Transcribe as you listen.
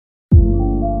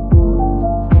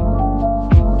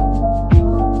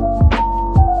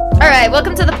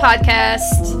welcome to the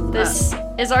podcast. This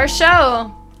is our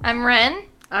show. I'm Ren.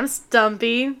 I'm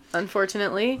Stumpy,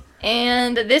 unfortunately.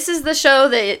 And this is the show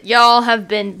that y'all have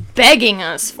been begging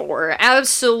us for.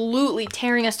 Absolutely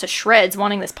tearing us to shreds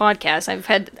wanting this podcast. I've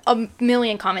had a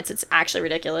million comments. It's actually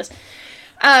ridiculous.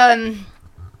 So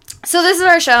this is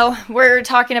our show. We're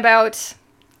talking about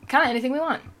kind of anything we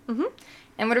want. Mm-hmm.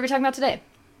 And what are we talking about today?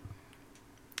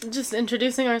 Just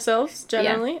introducing ourselves,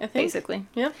 generally, I think. Basically.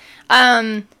 Yeah.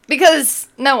 Because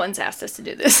no one's asked us to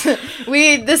do this.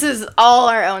 This is all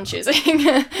our own choosing.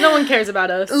 No one cares about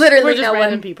us. Literally We're just no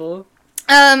random one. people.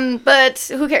 But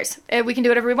who cares? We can do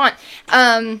whatever we want.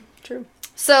 True.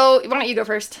 So, why don't you go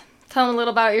first? Tell them a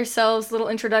little about yourselves, little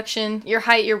introduction, your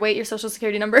height, your weight, your social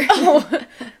security number. Oh,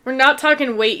 we're not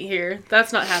talking weight here.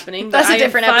 That's not happening. That's a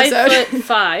different episode.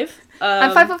 5'5".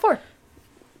 I'm 5'4".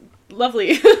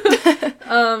 Lovely.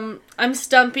 I'm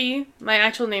Stumpy. My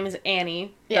actual name is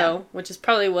Annie, though, which is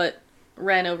probably what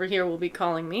Ren over here will be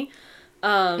calling me. No,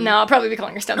 I'll probably be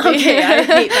calling her Stumpy. Okay, I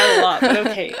hate that a lot, but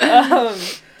okay.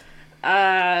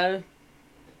 I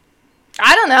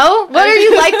don't know. What are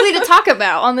you likely to talk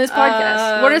about on this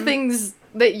podcast? What are things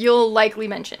that you'll likely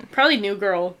mention? Probably New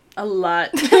Girl. A lot.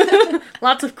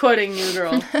 Lots of quoting New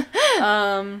Girl.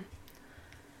 I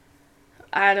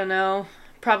don't know.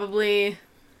 Probably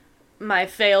my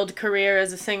failed career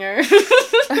as a singer.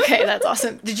 Okay, that's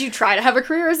awesome. Did you try to have a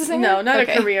career as a singer? No, not a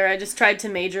career. I just tried to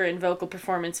major in vocal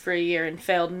performance for a year and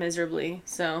failed miserably,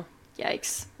 so...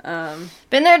 Yikes.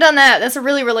 Been there, done that. That's a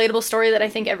really relatable story that I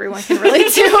think everyone can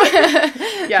relate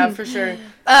to. Yeah, for sure.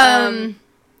 I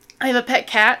have a pet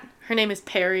cat. Her name is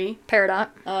Perry. Peridot.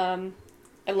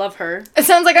 I love her. It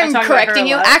sounds like I'm correcting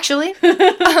you. Actually,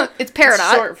 it's Peridot.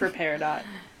 It's short for Peridot.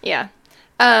 Yeah.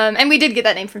 And we did get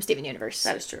that name from Steven Universe.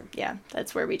 That is true. Yeah,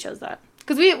 that's where we chose that.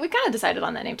 Because we kind of decided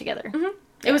on that name together. Mm-hmm. Yeah.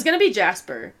 It was going to be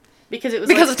Jasper. Because it was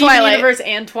because like of Steven Twilight. Universe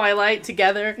and Twilight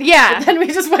together. Yeah. But then we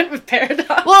just went with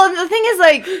Peridot. Well, the thing is,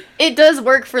 like, it does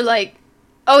work for, like,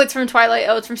 oh, it's from Twilight,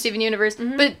 oh, it's from Steven Universe.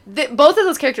 Mm-hmm. But both of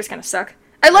those characters kind of suck.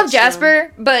 I love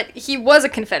Jasper, but he was a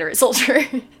Confederate soldier.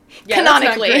 Yeah,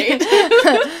 canonically. That's not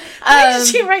great. Why did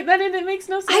she write that in? It makes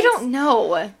no sense. I don't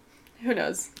know. Who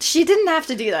knows? She didn't have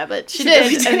to do that, but she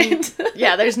did. Didn't.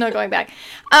 Yeah, there's no going back.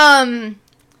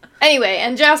 Anyway,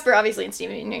 and Jasper, obviously, in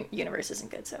Steven Universe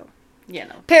isn't good, so... Yeah,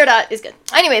 no. Peridot is good.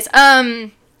 Anyways,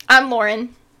 I'm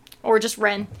Lauren, or just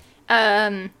Ren.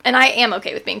 And I am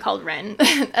okay with being called Ren,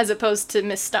 as opposed to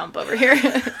Miss Stump over here,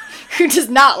 who does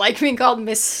not like being called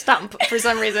Miss Stump for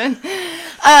some reason.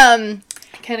 I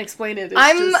can't explain it.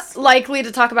 I'm likely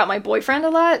to talk about my boyfriend a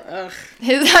lot. Ugh.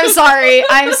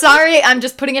 I'm sorry. I'm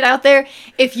just putting it out there.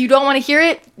 If you don't want to hear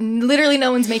it, literally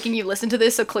no one's making you listen to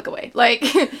this, so click away. But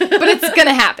it's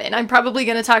gonna happen. I'm probably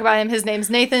gonna talk about him. His name's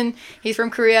Nathan. He's from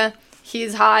Korea.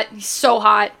 He's hot. He's so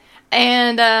hot.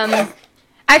 And,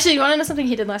 actually, you want to know something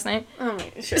he did last night? Oh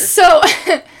my, sure. So,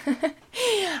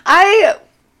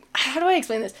 how do I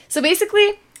explain this? So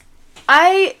basically,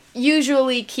 I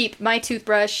usually keep my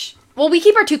toothbrush, well, we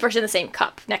keep our toothbrush in the same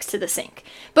cup next to the sink.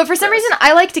 But for some reason,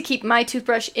 I like to keep my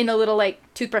toothbrush in a little, like,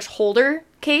 toothbrush holder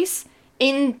case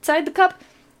inside the cup.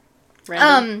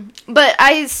 Random. But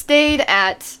I stayed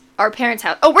at our parents'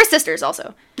 house. Oh, we're sisters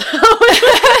also.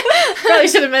 Probably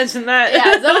should have mentioned that.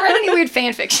 Yeah, don't write any weird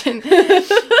fan fiction.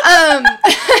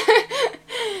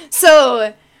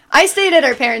 So, I stayed at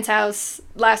our parents' house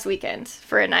last weekend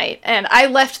for a night, and I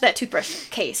left that toothbrush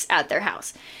case at their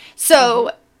house.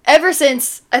 So, ever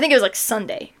since, I think it was like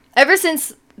Sunday, and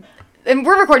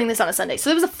we're recording this on a Sunday,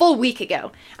 so it was a full week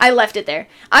ago, I left it there.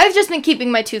 I've just been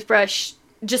keeping my toothbrush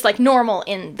just like normal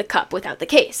in the cup without the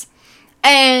case.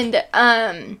 And,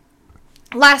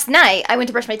 last night, I went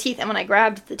to brush my teeth, and when I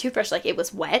grabbed the toothbrush, like, it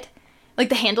was wet. Like,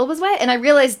 the handle was wet, and I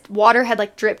realized water had,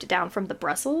 like, dripped down from the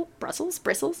bristles?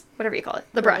 Whatever you call it.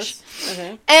 The brush.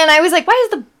 Okay. And I was like, why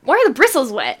are the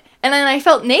bristles wet? And then I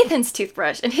felt Nathan's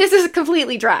toothbrush, and his is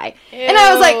completely dry. Ew. And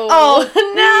I was like, oh,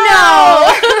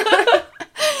 no!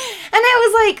 And I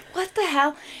was like, what the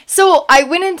hell? So I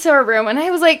went into our room, and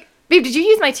I was like, babe, did you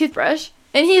use my toothbrush?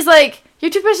 And he's like,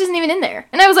 your toothbrush isn't even in there.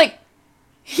 And I was like,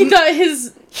 he thought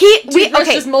his toothbrush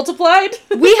just multiplied?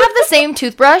 We have the same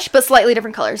toothbrush, but slightly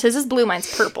different colors. His is blue,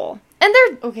 mine's purple. And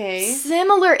they're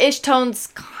similar-ish tones,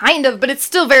 kind of, but it's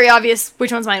still very obvious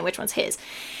which one's mine and which one's his.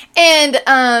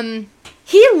 And,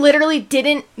 he literally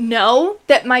didn't know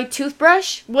that my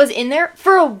toothbrush was in there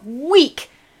for a week.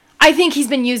 I think he's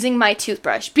been using my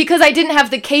toothbrush, because I didn't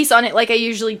have the case on it like I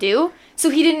usually do, so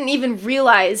he didn't even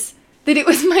realize that it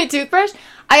was my toothbrush.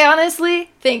 I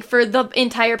honestly think for the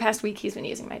entire past week he's been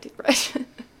using my toothbrush.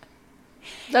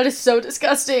 That is so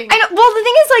disgusting. I know. Well, the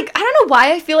thing is, like, I don't know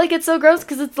why I feel like it's so gross,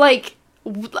 because it's like,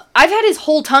 I've had his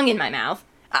whole tongue in my mouth.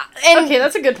 And, okay,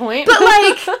 that's a good point. But,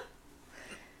 like,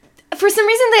 for some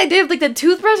reason, the idea of, like, the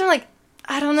toothbrush, I'm like,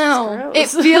 I don't know. It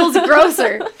feels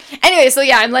grosser. Anyway, so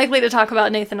yeah, I'm likely to talk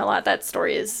about Nathan a lot. That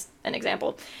story is an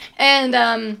example.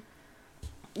 And,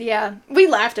 yeah, we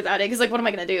laughed about it, because, like, what am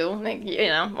I going to do? Like, you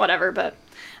know, whatever, but,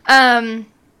 I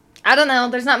don't know.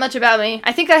 There's not much about me.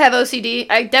 I think I have OCD.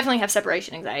 I definitely have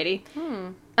separation anxiety.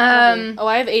 I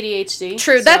have ADHD.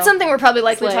 True. So That's something we're probably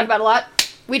likely to talk about a lot.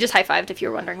 We just high-fived, if you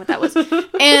were wondering what that was.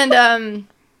 And,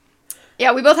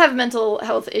 yeah, we both have mental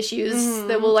health issues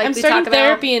that we'll likely talk about. I'm starting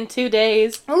therapy in 2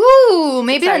 days. Ooh,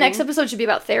 maybe the next episode should be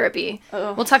about therapy.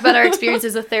 Oh. We'll talk about our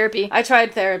experiences with therapy. I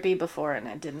tried therapy before and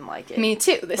I didn't like it. Me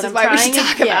too. This is why we should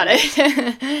talk about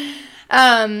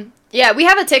it. Yeah, we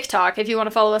have a TikTok if you want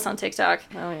to follow us on TikTok.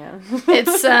 Oh, yeah.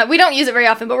 It's we don't use it very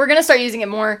often, but we're going to start using it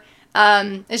more.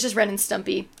 It's just Ren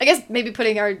Stumpy. I guess maybe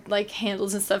putting our, like,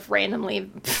 handles and stuff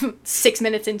randomly 6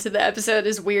 minutes into the episode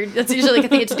is weird. That's usually, like, a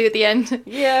thing to do at the end.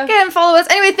 Yeah. Go ahead and follow us.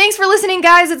 Anyway, thanks for listening,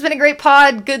 guys. It's been a great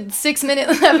pod. Good 6-minute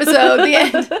episode. The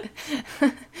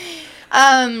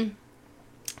end.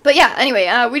 But yeah,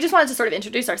 anyway, we just wanted to sort of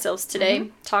introduce ourselves today,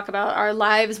 talk about our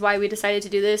lives, why we decided to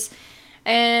do this,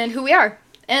 and who we are.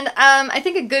 And I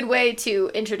think a good way to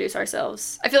introduce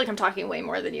ourselves... I feel like I'm talking way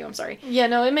more than you, I'm sorry. Yeah,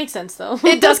 no, it makes sense, though.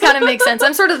 It does kind of make sense.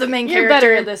 I'm sort of the main character. You're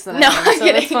better at this than I am, so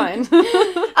that's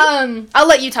fine. I'll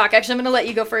let you talk, actually. I'm going to let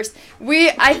you go first.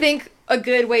 I think a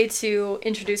good way to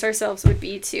introduce ourselves would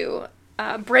be to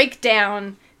break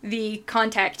down the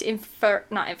contact...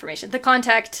 the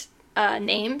contact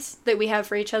names that we have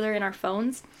for each other in our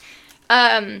phones.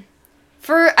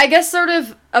 For, I guess, sort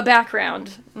of a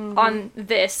background on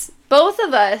this... Both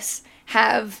of us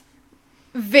have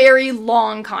very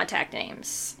long contact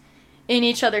names in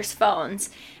each other's phones.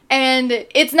 And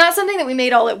it's not something that we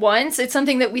made all at once. It's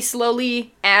something that we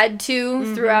slowly add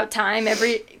to throughout time.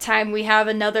 Every time we have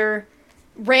another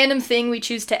random thing we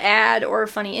choose to add or a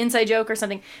funny inside joke or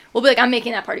something, we'll be like, I'm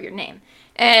making that part of your name.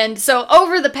 And so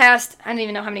over the past, I don't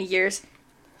even know how many years.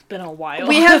 It's been a while.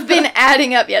 We have been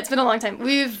adding up. Yeah, it's been a long time.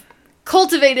 We've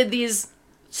cultivated these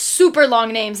super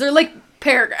long names. They're like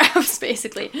paragraphs,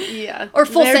 basically. Yeah. Or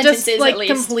full They're sentences, just, like, at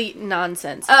least. complete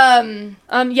nonsense.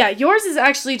 Yeah, yours is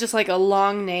actually just, like, a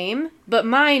long name, but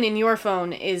mine in your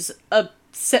phone is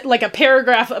like a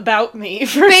paragraph about me,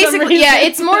 for basically, some reason. yeah,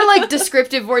 it's more like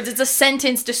descriptive words. It's a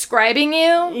sentence describing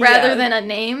you, rather than a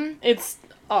name. It's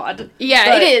odd.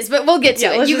 Yeah, it is, but we'll get to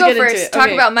it. You go first. Talk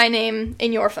okay. about my name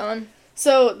in your phone.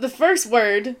 So, the first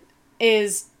word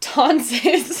is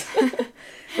tonsils,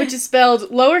 which is spelled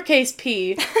lowercase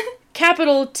p,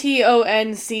 capital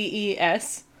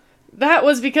Tonces. That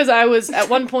was because I was, at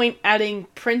one point, adding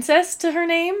princess to her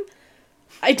name.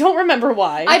 I don't remember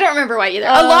why. I don't remember why either.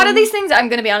 A lot of these things, I'm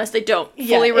going to be honest, I don't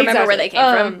fully remember where they came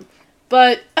from.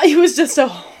 But it was just a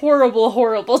horrible,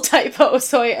 horrible typo,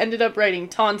 so I ended up writing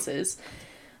tonsils.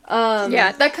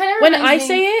 Yeah, that kind of when I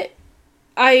say it,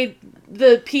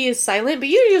 the P is silent, but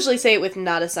you usually say it with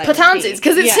not a silent Patonsis,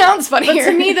 because it sounds funnier.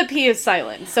 But to me, the P is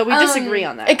silent, so we disagree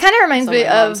on that. It kind of reminds me my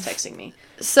mom's texting me.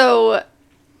 So,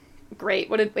 great.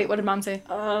 What did Mom say?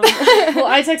 Well,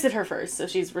 I texted her first, so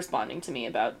she's responding to me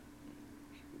about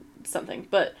something,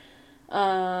 but,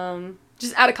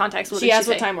 just out of context, she asked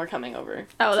what time we're coming over.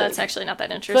 Oh, that's actually not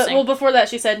that interesting. But, before that,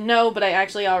 she said no, but I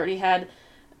actually already had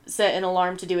set an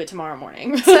alarm to do it tomorrow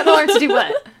morning. Set an alarm to do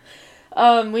what?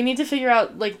 We need to figure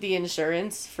out, like, the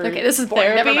insurance for okay, this is boring.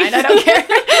 therapy. Never mind. I don't care.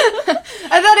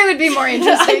 I thought it would be more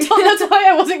interesting. That's why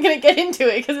I wasn't going to get into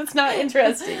it, because it's not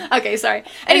interesting. Okay, sorry.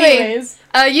 Anyways.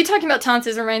 You talking about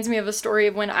tonsils reminds me of a story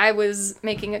of when I was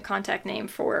making a contact name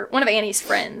for one of Annie's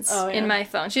friends in my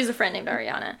phone. She's a friend named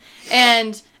Ariana.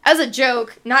 And as a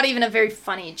joke, not even a very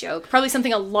funny joke, probably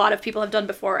something a lot of people have done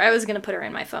before, I was going to put her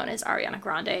in my phone as Ariana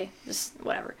Grande. Just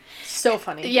whatever. So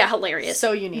funny. Yeah, hilarious.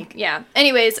 So unique. Yeah.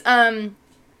 Anyways,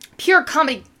 pure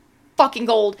comedy fucking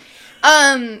gold.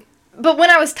 But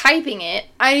when I was typing it,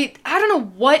 I don't know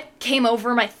what came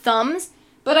over my thumbs,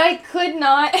 but I could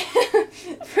not...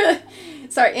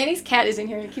 Sorry, Annie's cat is in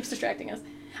here and it keeps distracting us.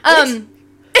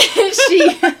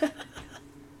 She...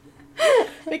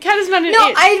 The cat is not an it. No,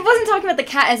 I wasn't talking about the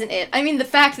cat as an it. I mean the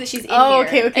fact that she's in here.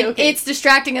 Okay. It's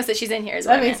distracting us that she's in here. Is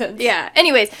what that makes sense. Yeah.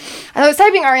 Anyways, I was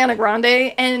typing Ariana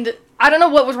Grande, and I don't know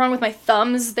what was wrong with my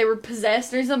thumbs. They were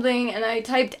possessed or something, and I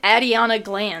typed Adiana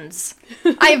Glands.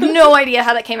 I have no idea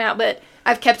how that came out, but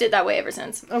I've kept it that way ever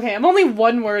since. Okay, I'm only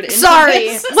one word into Sorry.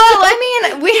 this. Well, I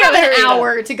mean, we have an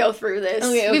hour to go through this.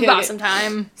 Okay, We've got some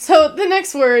time. So, the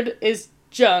next word is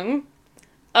jung.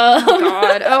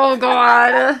 Oh,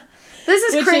 God.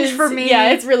 This is cringe for me.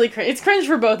 Yeah, it's really cringe. It's cringe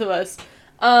for both of us.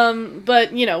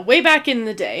 But, you know, way back in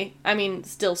the day, I mean,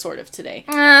 still sort of today,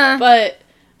 Uh, but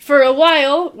for a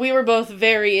while, we were both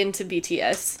very into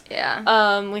BTS.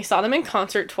 yeah. We saw them in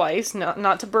concert twice,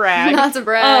 not to brag. Not to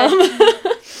brag.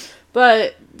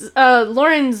 But,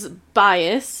 Lauren's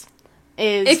bias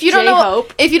is if you don't J-Hope.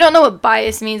 know, if you don't know what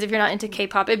bias means, if you're not into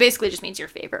K-pop, it basically just means your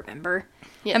favorite member.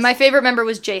 Yes. And my favorite member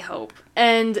was J-Hope.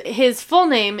 And his full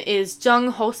name is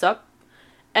Jung Ho-suk.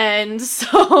 And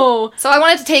so... So I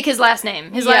wanted to take his last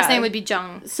name. His last Yeah. name would be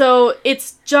Jung. So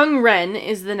it's Jung Ren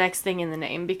is the next thing in the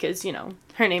name because, you know,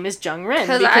 her name is Jung Ren.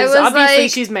 'Cause Because I was obviously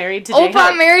like, she's married to J-Hope.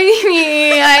 Oppa, marry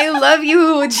me. I love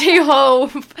you,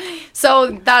 J-Hope.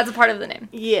 So that's a part of the name.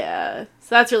 Yeah. So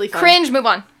that's really fun. Cringe, move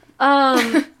on.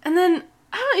 And then,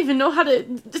 I don't even know how to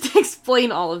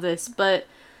explain all of this, but,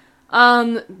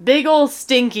 Big Ol'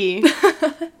 Stinky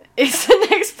is the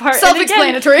next part. And again,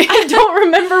 Self-explanatory. I don't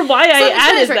remember why I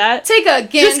added that. Take a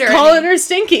gander. Just calling her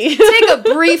Stinky. Take a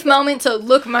brief moment to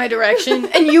look my direction,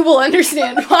 and you will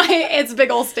understand why it's Big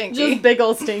Ol' Stinky. Just Big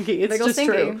Ol' Stinky. It's Big ol' just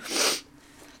Stinky. true.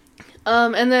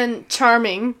 And then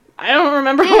Charming. I don't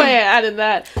remember why I added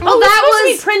that. Well, Oh, that supposed to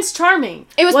was- be Prince Charming.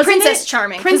 It was Wasn't Princess it?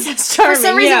 Charming. 'cause Princess Charming. For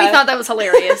some reason, yeah. we thought that was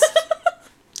hilarious.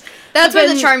 That's where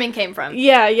the then- Charming came from.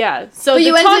 Yeah, yeah. So But the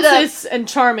you ended up- tonsils and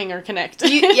Charming are connected.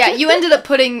 You ended up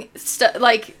putting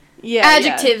yeah,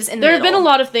 adjectives in the There have been a middle.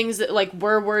 lot of things that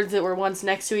were words that were once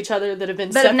next to each other that have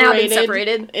been That separated. have now been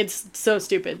separated. It's so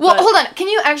stupid. Well, but hold on. Can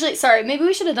you actually? Sorry, maybe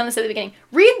we should have done this at the beginning.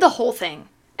 Read the whole thing,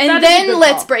 and That is a then good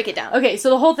let's call. break it down. Okay, so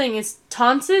the whole thing is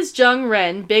Tonsils, Jung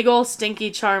Ren, Big Ol'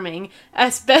 Stinky Charming,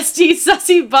 Asbesty,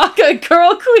 Sussy Baka,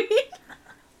 Girl Queen.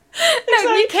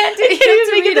 No, you can't do I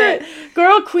can't even make it.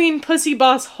 Girl Queen, Pussy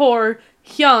Boss, Whore,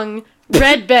 Hyung,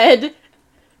 Red Bed,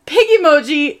 Pig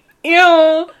Emoji,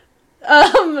 ew,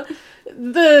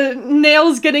 the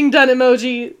nails getting done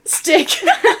emoji, Stick.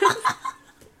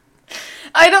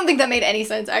 I don't think that made any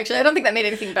sense. Actually, I don't think that made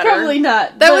anything better. Probably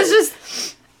not. That but- was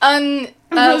just what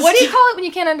do you call it when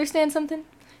you can't understand something?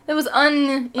 That was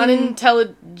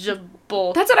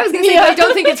unintelligible. That's what I was gonna say. Yeah. But I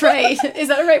don't think it's right. Is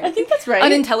that right? I think that's right.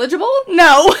 Unintelligible? No.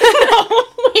 No,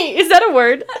 wait, is that a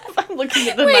word? I'm looking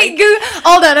at the Wait, mic.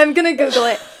 hold on. I'm gonna Google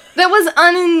it. That was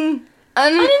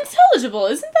Unintelligible,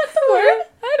 isn't that the word?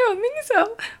 I don't think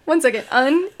so. One second.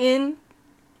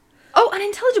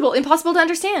 Unintelligible. Impossible to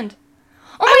understand.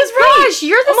 Oh my was right. gosh,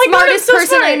 you're the Oh my God, I'm smartest so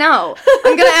person I smart. know.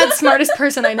 I'm gonna add smartest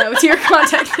person I know to your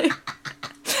contact name.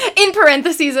 In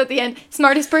parentheses at the end.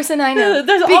 Smartest person I know.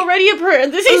 There's Be- already a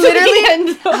parentheses Literally. at the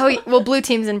end. Oh, well, blue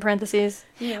team's in parentheses.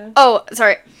 Yeah. Oh,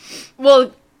 sorry.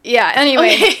 Well, yeah,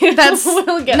 anyway. Okay. That's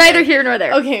We'll get neither there. here nor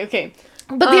there. Okay.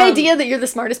 But the idea that you're the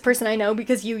smartest person I know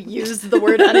because you used the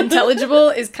word unintelligible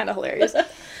is kind of hilarious.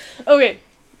 Okay.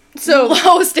 So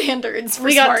Low standards for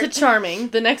we smart. got to Charming.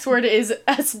 The next word is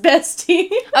asbesty.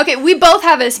 Okay, we both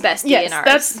have asbesty in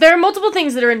ours. There are multiple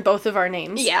things that are in both of our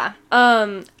names. Yeah.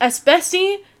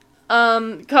 Asbesty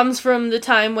comes from the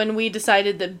time when we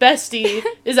decided that bestie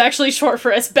is actually short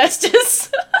for asbestos.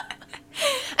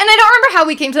 And I don't remember how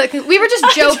we came to that. We were just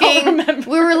I don't joking. remember.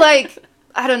 We were like,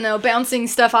 I don't know, bouncing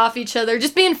stuff off each other,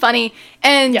 just being funny.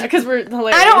 And Yeah, because we're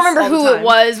hilarious. I don't remember all the who time. it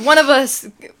was. One of us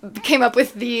came up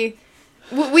with the.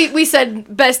 We said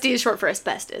bestie is short for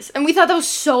asbestos, and we thought that was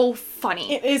so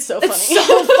funny. It is so funny. It's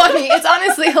so funny. It's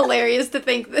honestly hilarious to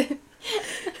think that.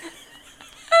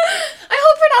 I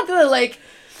hope we're not the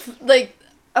like.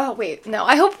 Oh wait, no.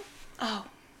 I hope. Oh,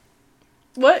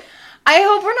 What? I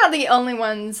hope we're not the only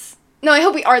ones. No, I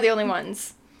hope we are the only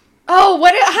ones. Oh,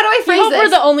 what? How do I I phrase hope this? we're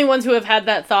the only ones who have had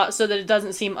that thought so that it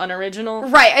doesn't seem unoriginal.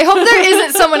 Right. I hope there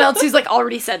isn't someone else who's like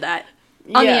already said that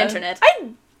on the Yeah. internet. I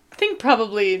think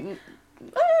probably.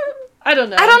 I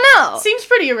don't know. I don't know. Seems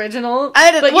pretty original.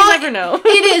 I don't- but well, you never know.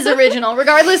 It is original,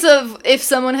 regardless of if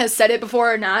someone has said it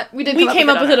before or not. We came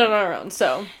up with it on on our own,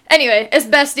 so. Anyway, it's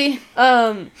bestie.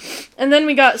 And then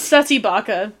we got Sussy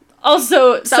Baka.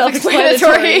 Also Self-explanatory.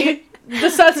 self-explanatory. The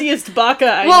sussiest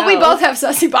Baka I know. We both have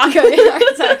Sussy Baka in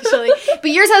ours, actually. But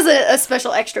yours has a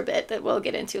special extra bit that we'll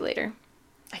get into later.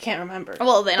 I can't remember.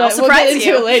 Well, then But I'll surprise we'll get into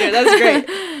you. it later. That's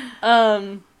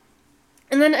great.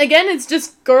 And then again, it's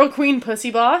just Girl Queen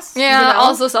Pussy Boss. Yeah, you know?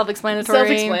 also self-explanatory.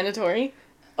 Self-explanatory.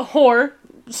 A whore.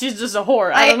 She's just a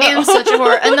whore. I don't know. am such a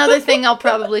whore. Another thing I'll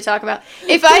probably talk about.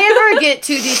 If I ever get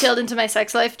too detailed into my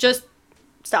sex life, just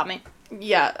stop me.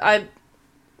 Yeah, I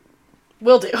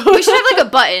will do. We should have like a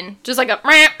button, just like a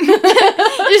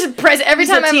just press it every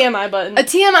time a I'm TMI button. a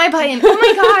TMI button. Oh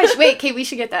my gosh! Wait, Kate, we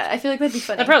should get that. I feel like that'd be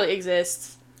funny. That probably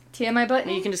exists. TMI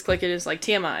button. You can just click it as like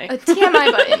TMI. A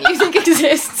TMI button. You think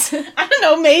exists? I don't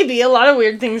know, maybe. A lot of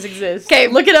weird things exist. Okay,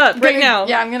 look it up right now.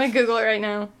 Yeah, I'm gonna Google it right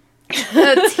now. A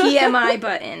TMI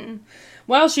button.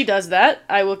 While she does that,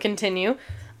 I will continue.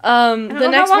 I don't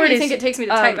know how long do you think it takes me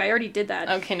to type? I already did that.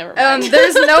 Okay, never mind.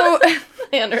 There's no...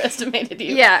 I underestimated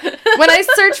you. Yeah. When I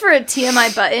search for a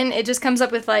TMI button, it just comes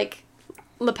up with, like,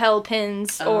 lapel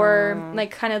pins or,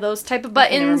 like, kind of those type of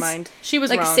buttons. Okay, never mind. She was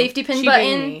like wrong. Like, a safety pin she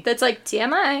button that's, like,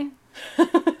 TMI.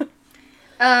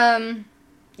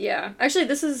 Yeah. Actually,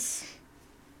 this is...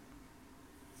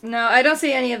 No, I don't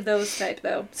see any of those type,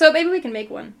 though. So maybe we can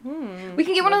make one. We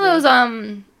can get one of those,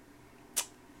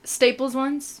 Staples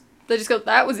ones. They just go,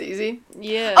 that was easy.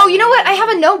 Yeah. Oh, you know what? I have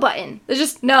a no button. There's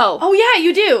just no. Oh, yeah,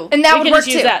 you do. And that we would can work,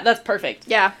 just use too. that. That's perfect.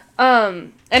 Yeah.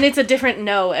 And it's a different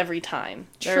no every time.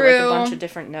 True. There are, like, a bunch of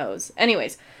different no's.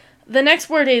 Anyways, the next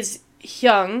word is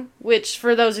hyung, which,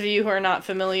 for those of you who are not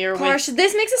familiar Gosh, with...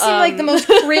 this makes it seem like the most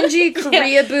cringy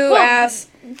Koreaboo ass...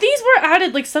 These were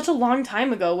added, like, such a long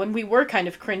time ago when we were kind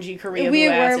of cringy Koreaboo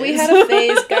asses. We had a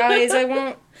phase, guys. I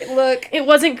won't... Look. It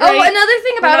wasn't great. Oh, another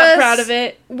thing about us... We're not proud of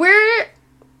it. We're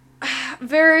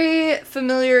very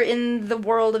familiar in the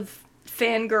world of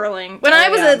fangirling. When I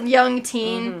was a young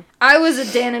teen, I was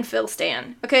a Dan and Phil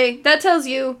stan. Okay? That tells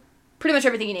you pretty much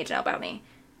everything you need to know about me.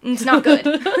 It's not good.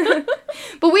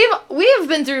 But we have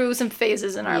been through some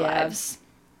phases in our lives.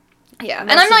 Yeah,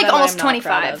 and I'm like almost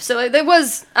 25, so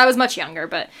I was much younger,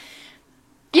 but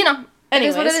you know,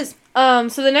 anyways, it is what it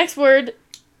is. So the next word,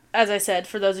 as I said,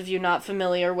 for those of you not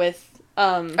familiar with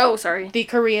the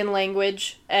Korean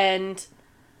language and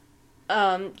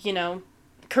you know,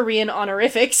 Korean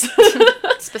honorifics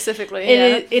specifically,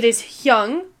 it is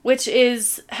hyung, which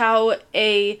is how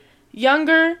a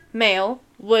younger male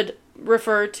would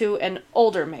refer to an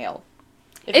older male.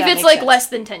 If it's like less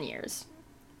than 10 years.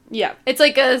 Yeah. It's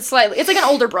like it's like an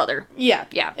older brother. Yeah.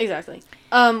 Yeah. Exactly.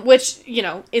 Which, you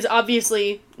know, is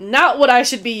obviously not what I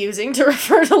should be using to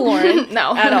refer to Lauren.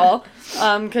 No. At all.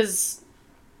 Because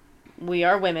we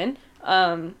are women.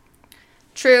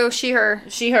 True. She, her.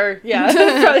 She, her. Yeah.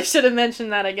 Probably should have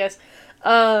mentioned that, I guess.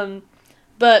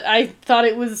 But I thought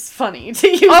it was funny to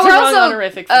use the wrong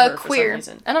honorific for her queer. For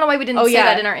some reason. I don't know why we didn't say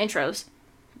that in our intros.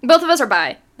 Both of us are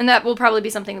bi, and that will probably be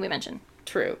something that we mention.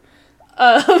 True.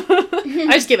 I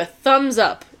just gave a thumbs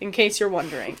up, in case you're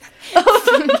wondering.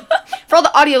 For all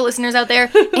the audio listeners out there,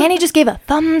 Annie just gave a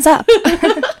thumbs up.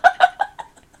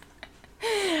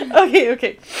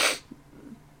 Okay.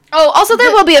 Oh, also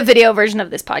there will be a video version of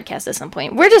this podcast at some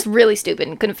point. We're just really stupid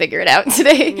and couldn't figure it out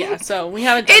today. Yeah, so we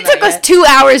haven't done It took us 2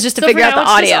 hours just to figure out the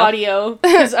audio. Just audio.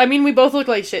 Because, I mean, we both look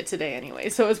like shit today anyway,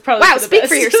 so it's probably Wow, speak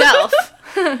for yourself.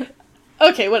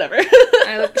 Okay, whatever.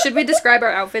 Should we describe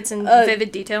our outfits in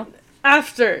vivid detail?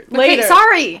 Later. Okay,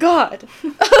 sorry. God.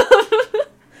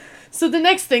 So the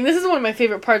next thing, this is one of my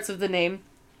favorite parts of the name,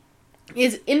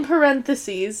 is in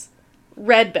parentheses,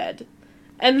 red bed.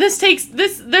 And there's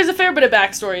a fair bit of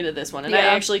backstory to this one, and I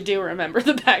actually do remember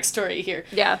the backstory here.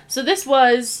 Yeah. So this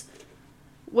was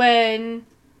when...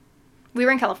 We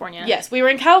were in California. Yes, we were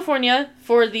in California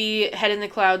for the Head in the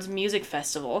Clouds music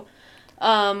festival,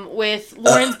 with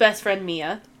Lauren's best friend,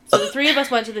 Mia. So the three of us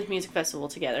went to this music festival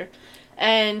together.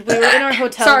 And we were in our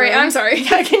hotel room. I'm sorry.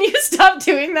 Yeah, can you stop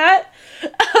doing that?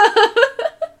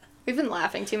 We've been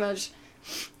laughing too much.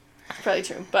 Probably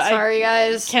true. But sorry,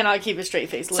 guys. Cannot keep a straight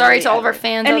face. Sorry to all of our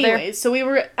fans out there. Anyways, so we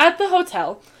were at the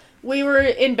hotel. We were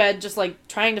in bed just, like,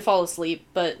 trying to fall asleep,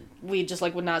 but we just,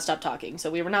 like, would not stop talking, so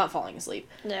we were not falling asleep.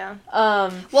 Yeah.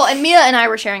 Well, and Mia and I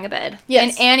were sharing a bed.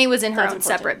 Yes. And Annie was in her own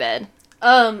separate bed.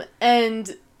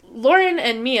 And Lauren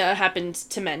and Mia happened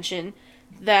to mention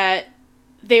that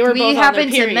they were both on their periods. We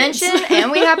happened to mention,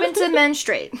 and we happened to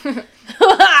menstruate.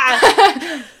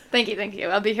 Thank you.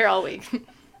 I'll be here all week.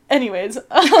 Anyways,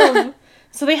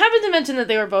 so they happened to mention that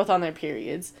they were both on their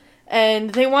periods,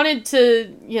 and they wanted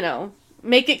to, you know,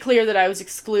 make it clear that I was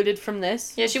excluded from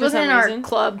this. Yeah, she wasn't in our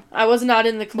club. I was not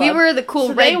in the club. We were the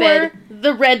cool red bed. Were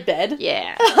the red bed.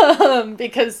 Yeah.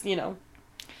 Because, you know.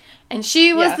 And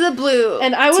she was the blue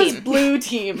And I was blue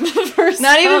team. For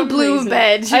not even blue reason.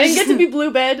 Bed. I didn't get to be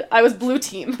blue bed. I was blue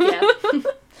team.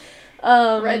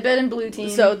 Yeah. Red bed and blue team.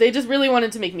 So they just really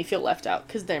wanted to make me feel left out,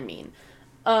 because they're mean.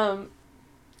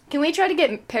 Can we try to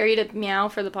get Perry to meow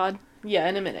for the pod? Yeah,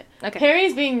 in a minute. Okay.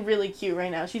 Perry's being really cute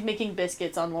right now. She's making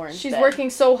biscuits on Lauren's bed. She's working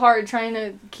so hard trying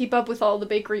to keep up with all the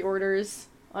bakery orders.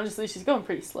 Honestly, she's going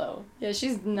pretty slow. Yeah,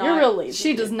 she's not. You're real lazy.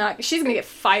 She does not. She's gonna get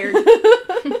fired.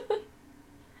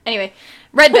 Anyway,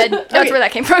 red bed. That's where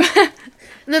that came from.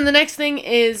 And then the next thing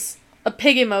is a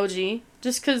pig emoji.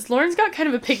 Just because Lauren's got kind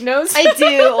of a pig nose.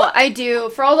 I do.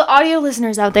 For all the audio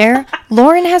listeners out there,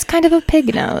 Lauren has kind of a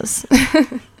pig nose.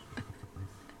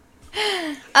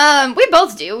 We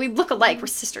both do. We look alike. We're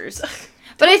sisters.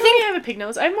 But I I think have a pig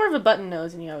nose. I have more of a button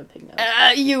nose than you have a pig nose.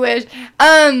 you wish.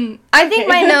 I think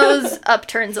my nose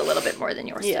upturns a little bit more than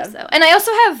yours does, though. And I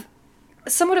also have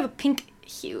somewhat of a pink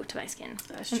hue to my skin.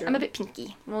 That's true. I'm a bit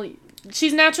pinky. Well,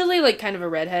 she's naturally like kind of a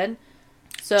redhead.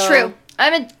 So True.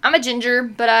 I'm a ginger,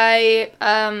 but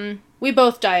we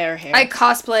both dye our hair. I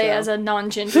cosplay as a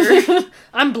non-ginger.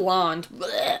 I'm blonde.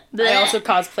 I also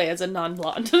cosplay as a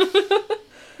non-blonde.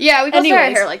 Yeah, we both dye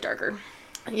our hair like darker.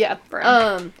 Yeah.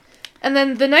 Brown. And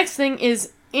then the next thing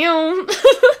is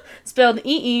spelled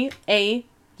EEAUW.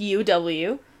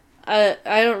 I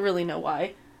don't really know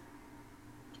why.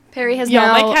 Perry has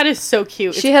now... my cat is so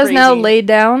cute. She has now laid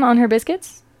down on her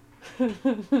biscuits.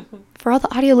 For all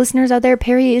the audio listeners out there,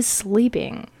 Perry is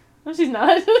sleeping. No, she's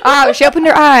not. Oh, she opened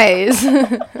her eyes.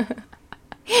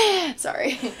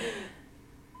 Sorry.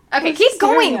 Okay, keep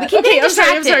going. We keep getting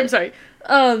distracted. I'm sorry.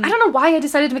 I don't know why I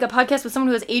decided to make a podcast with someone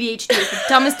who has ADHD. It's the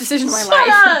dumbest decision of my life. Shut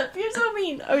up! You're so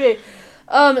mean. Okay.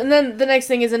 And then the next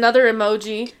thing is another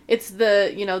emoji. It's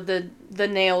the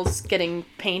nails getting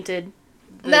painted.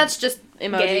 That's just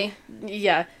emoji. Gay.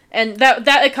 Yeah. And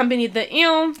that accompanied the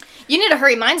You need to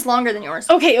hurry. Mine's longer than yours.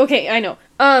 Okay, I know.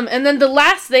 And then the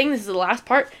last thing, this is the last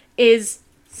part, is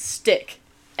stick.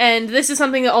 And this is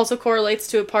something that also correlates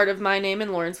to a part of my name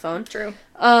in Lauren's phone. True.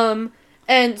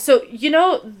 And so,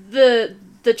 the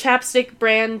chapstick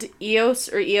brand EOS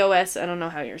or EOS, I don't know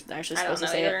how you're actually supposed to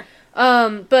say it.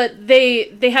 But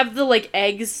they have the, like,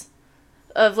 eggs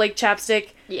of, like,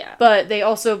 chapstick. Yeah. But they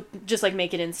also just, like,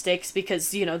 make it in sticks because,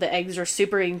 the eggs are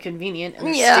super inconvenient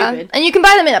and stupid. And you can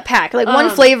buy them in a pack. Like, one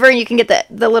flavor, and you can get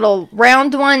the little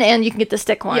round one, and you can get the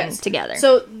stick one together.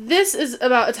 So, this is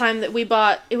about a time that we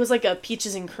bought, it was like a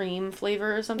peaches and cream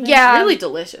flavor or something. Yeah. Really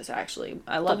delicious, actually.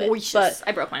 I love it. But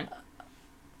I broke mine.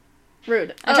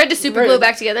 Rude. I tried to super glue it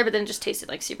back together, but then it just tasted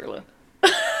like super glue.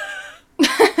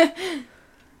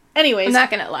 Anyways. I'm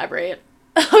not going to elaborate.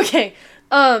 Okay.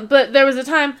 But there was a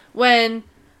time when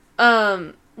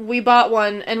we bought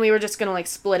one and we were just gonna, like,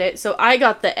 split it. So I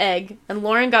got the egg and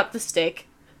Lauren got the stick.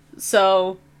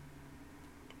 So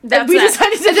we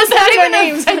decided to just add our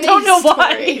names. I don't know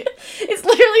why. It's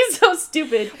literally so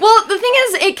stupid. Well, the thing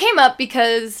is, it came up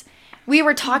because we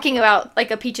were talking about, like,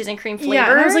 a peaches and cream flavor.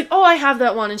 Yeah, and I was like, oh, I have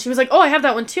that one. And she was like, oh, I have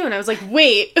that one too. And I was like,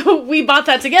 wait, we bought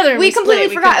that together and we completely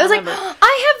split it. forgot. I was like, oh,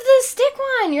 I have the stick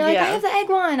one. You're like, Yeah. I have the egg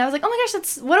one. I was like, oh my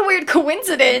gosh, what a weird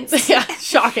coincidence. Yeah,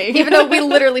 shocking. Even though we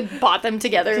literally bought them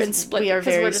together and split. We are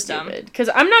very stupid. Because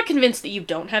I'm not convinced that you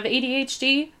don't have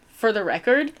ADHD, for the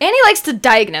record. Annie likes to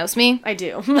diagnose me. I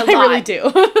do. I really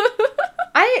do.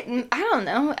 I don't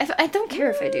know. I don't care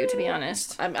if I do, to be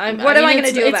honest. What am I going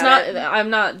to do about it?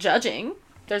 I'm not judging.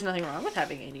 There's nothing wrong with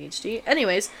having ADHD.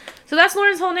 Anyways, so that's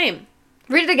Lauren's whole name.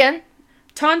 Read it again.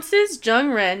 Tonsils,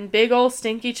 Jung Ren, Big Ol'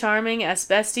 Stinky Charming,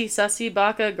 Asbesty, Sussy,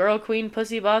 Baka, Girl Queen,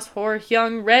 Pussy Boss, Whore,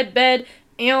 Hyung, Red Bed,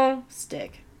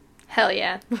 Stick. Hell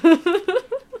yeah.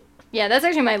 Yeah, that's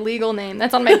actually my legal name.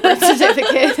 That's on my birth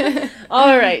certificate.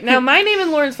 Alright, now my name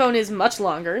in Lauren's phone is much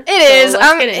longer. It is.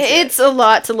 It's a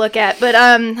lot to look at, but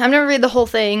I'm gonna read the whole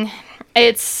thing.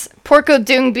 It's Porco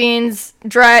Dung Beans,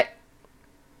 dry...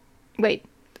 Wait,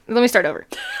 let me start over.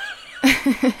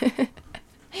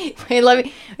 Wait, let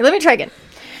me try again.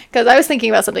 Because I was thinking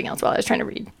about something else while I was trying to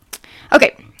read.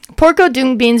 Okay. Porco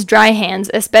Dung Beans Dry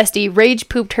Hands, Asbesty, Rage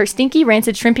Pooped Her Stinky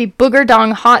Rancid Shrimpy, Booger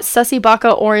Dong, Hot, Sussy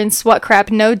Baka, Orange, Swat Crap,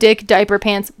 No Dick, Diaper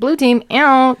Pants, Blue Team,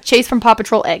 Chase from Paw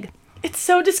Patrol Egg. It's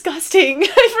so disgusting.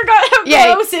 I forgot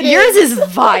how gross it is. Yours is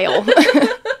vile.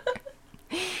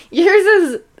 Yours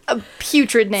is a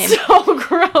putrid name. So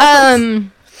gross.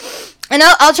 And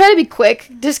I'll try to be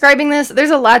quick describing this. There's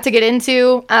a lot to get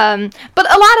into, but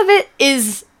a lot of it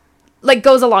is, like,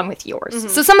 goes along with yours. Mm-hmm.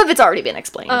 So some of it's already been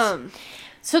explained.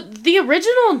 So the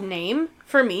original name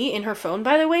for me in her phone,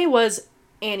 by the way, was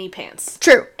Annie Pants.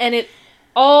 True. And it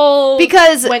all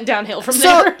went downhill from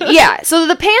there. Yeah, so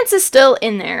the pants is still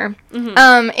in there.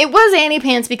 Mm-hmm. It was Annie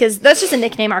Pants because that's just a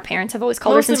nickname our parents have always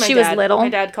called her since she was little. My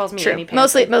dad calls me Annie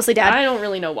Pants. Mostly Dad. I don't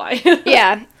really know why.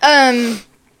 Yeah.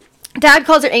 Dad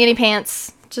calls her Annie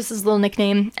Pants, just his little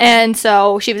nickname. And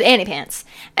so she was Annie Pants.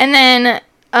 And then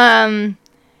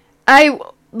I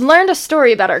learned a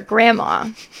story about our grandma,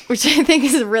 which I think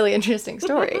is a really interesting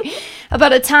story,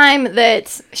 about a time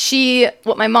that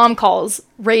what my mom calls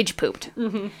rage pooped.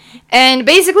 Mm-hmm. And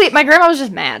basically, my grandma was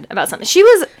just mad about something. She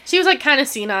was like kind of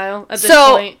senile at this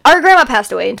point. So our grandma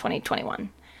passed away in 2021.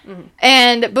 Mm-hmm.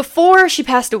 And before she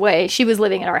passed away, she was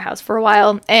living at our house for a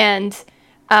while, and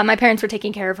my parents were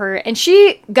taking care of her, and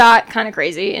she got kind of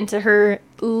crazy into her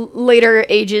later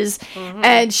ages,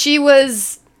 and she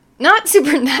was not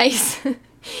super nice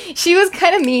She was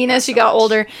kind of mean as she got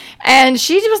older, and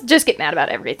she just get mad about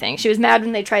everything. She was mad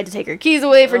when they tried to take her keys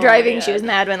away for driving. She was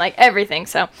mad when, like, everything,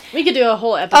 so. We could do a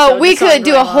whole episode. Oh, we could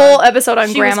do a whole episode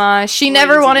on Grandma. She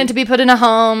never crazy. wanted to be put in a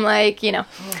home, like, you know.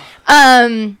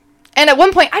 And at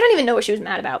one point, I don't even know what she was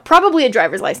mad about. Probably a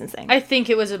driver's license thing. I think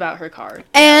it was about her car.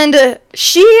 And I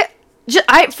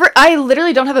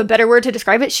literally don't have a better word to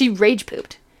describe it. She rage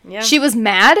pooped. Yeah. She was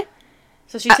mad.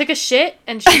 So she took a shit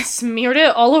and she smeared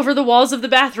it all over the walls of the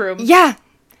bathroom. Yeah.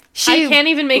 I can't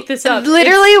even make this up.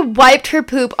 Literally wiped her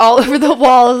poop all over the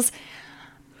walls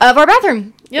of our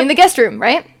bathroom in the guest room,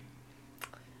 right?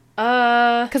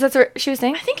 Because that's what she was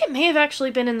saying. I think it may have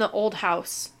actually been in the old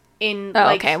house.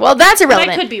 Okay. Well, that's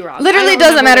irrelevant. I could be wrong. Literally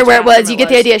doesn't matter where it was. You get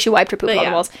the idea. She wiped her poop on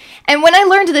the walls. And when I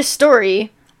learned this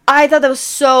story, I thought that was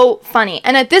so funny.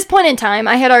 And at this point in time,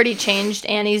 I had already changed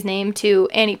Annie's name to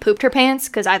Annie Pooped Her Pants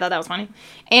because I thought that was funny.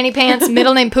 Annie Pants,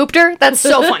 middle name Pooped Her. That's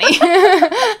so funny.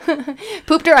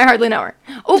 Pooped Her, I hardly know her.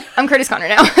 Oh, I'm Curtis Connor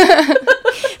now.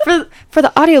 For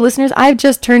the audio listeners, I've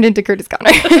just turned into Curtis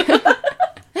Connor.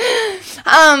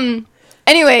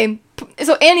 Anyway,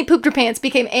 so Annie Pooped Her Pants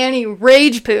became Annie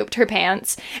Rage Pooped Her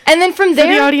Pants. And then from there...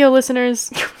 For the audio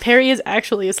listeners, Perry is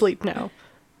actually asleep now.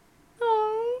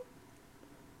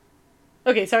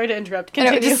 Okay, sorry to interrupt.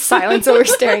 Continue. I know, just silence while we're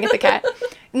staring at the cat.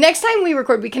 Next time we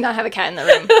record, we cannot have a cat in the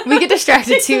room. We get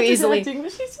distracted too easily.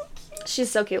 But she's so cute. She's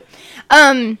so cute.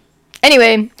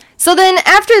 Anyway, so then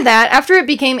after that, after it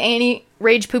became Annie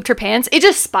Rage Pooped Her Pants, it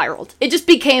just spiraled. It just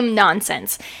became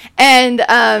nonsense.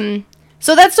 And,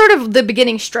 so that's sort of the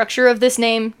beginning structure of this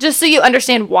name, just so you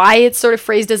understand why it's sort of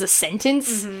phrased as a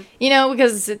sentence, you know,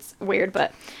 because it's weird,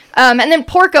 but, and then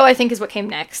Porco, I think, is what came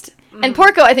next. And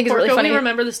Porco, I think, is really funny. We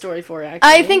remember the story for, actually.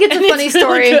 I think it's a funny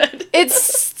story. Really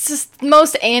it's just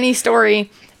most Annie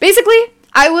story. Basically,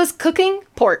 I was cooking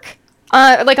pork,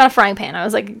 like on a frying pan. I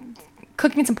was like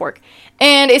cooking some pork,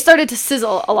 and it started to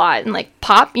sizzle a lot and like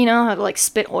pop. You know how to like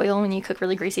spit oil when you cook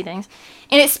really greasy things,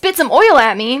 and it spit some oil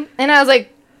at me, and I was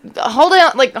like, hold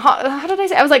on, like, how did I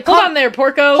say? I was like, hold on there,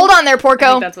 Porco. Hold on there, Porco.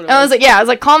 I think that's what it was. I was like, yeah, I was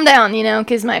like, calm down, you know,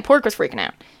 because my pork was freaking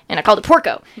out. And I called it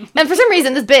Porco. And for some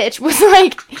reason, this bitch was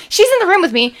like, she's in the room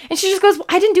with me, and she just goes,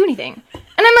 I didn't do anything.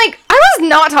 And I'm like, I was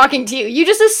not talking to you. You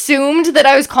just assumed that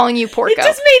I was calling you Porco. It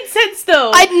just made sense,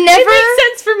 though. It made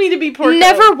sense for me to be Porco.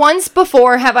 Never once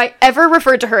before have I ever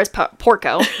referred to her as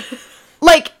Porco.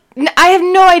 Like, I have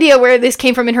no idea where this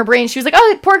came from in her brain. She was like,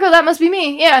 oh, Porco, that must be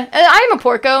me. Yeah, I'm a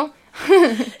Porco. Yeah, I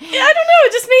don't know.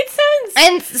 It just made sense.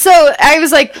 And so I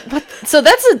was like, what? So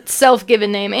that's a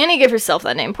self-given name. Annie gave herself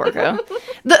that name, Porco.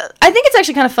 I think it's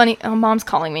actually kind of funny. Oh, Mom's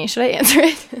calling me. Should I answer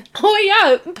it? Oh,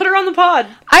 yeah. Put her on the pod.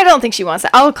 I don't think she wants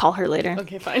it. I'll call her later.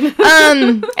 Okay, fine.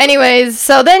 Anyways,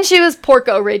 so then she was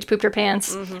Porco, Rage Pooped Her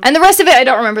Pants. And the rest of it, I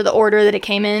don't remember the order that it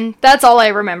came in. That's all I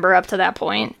remember up to that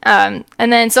point. And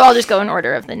then, so I'll just go in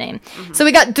order of the name. So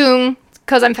we got Dung,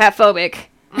 because I'm fat phobic.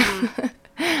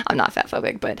 I'm not fat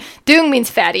phobic, but Dung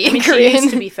means fatty in Korean. I used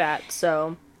to be fat,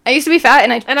 so... I used to be fat,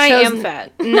 and I am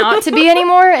fat. not to be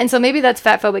anymore, and so maybe that's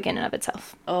fat phobic in and of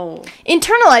itself. Oh.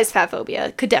 Internalized fat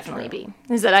phobia could definitely be.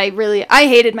 Is that I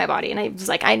hated my body, and I was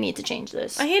like, I need to change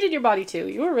this. I hated your body, too.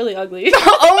 You were really ugly.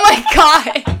 Oh my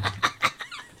god!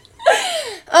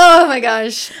 Oh my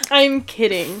gosh. I'm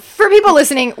kidding. For people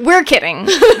listening, we're kidding.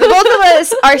 The both of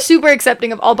us are super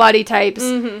accepting of all body types.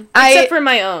 Except for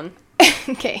my own.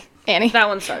 Okay. Annie. That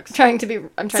one sucks. I'm trying to be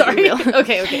real.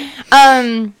 Okay.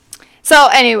 So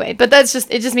anyway, but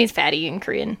it just means fatty in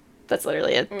Korean. That's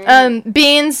literally it.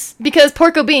 Beans, because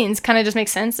porco beans kind of just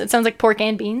makes sense. It sounds like pork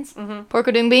and beans. Porco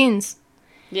dung beans.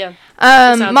 Yeah.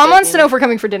 Mom wants to know if we're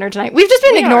coming for dinner tonight. We've just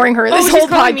been ignoring her this whole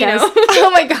podcast. Oh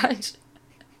my gosh.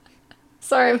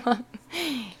 Sorry, Mom.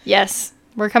 Yes.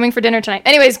 We're coming for dinner tonight.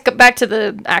 Anyways, back to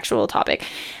the actual topic.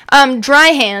 Dry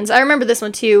hands. I remember this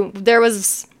one too. There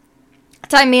was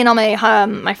time me and all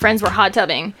my friends were hot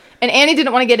tubbing, and Annie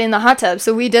didn't want to get in the hot tub,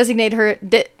 so we designated her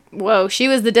she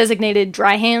was the designated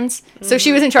dry hands, so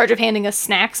she was in charge of handing us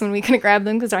snacks when we couldn't grab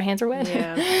them because our hands were wet.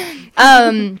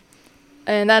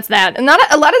 And that's that. And not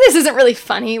a lot of this isn't really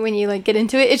funny when you like get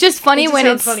into it. It's just funny when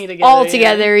it's all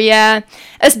together. Yeah.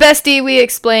 Asbesty, we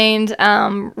explained.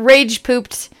 Rage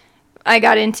pooped, I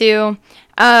got into.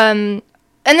 And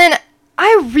then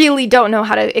I really don't know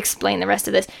how to explain the rest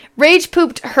of this. Rage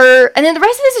pooped her, and then the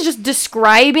rest of this is just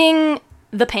describing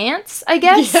the pants, I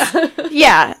guess.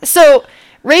 Yeah. So,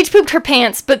 Rage pooped her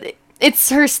pants, but it's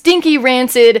her stinky,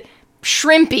 rancid,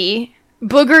 shrimpy,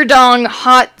 booger dong,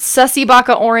 hot, sussy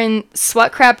baka orin,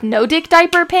 sweat crap, no dick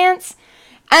diaper pants.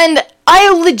 And I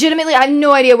have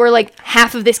no idea where, like,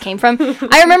 half of this came from.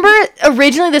 I remember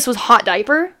originally this was hot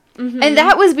diaper, and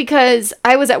that was because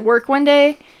I was at work one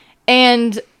day,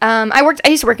 And I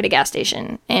used to work at a gas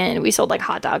station, and we sold like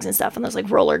hot dogs and stuff on those like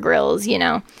roller grills, you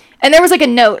know. And there was like a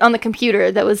note on the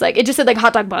computer that was like, it just said like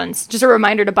hot dog buns, just a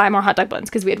reminder to buy more hot dog buns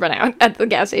because we had run out at the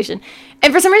gas station.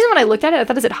 And for some reason when I looked at it, I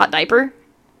thought it said hot diaper.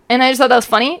 And I just thought that was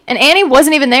funny. And Annie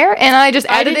wasn't even there, and I just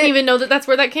added it. I didn't even know that that's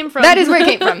where that came from. That is where it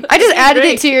came from. I just added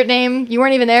it to your name. You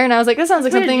weren't even there, and I was like, that sounds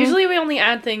like something. Usually we only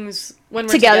add things when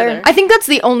we're together. I think that's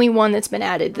the only one that's been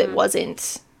added that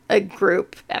wasn't a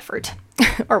group effort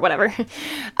or whatever.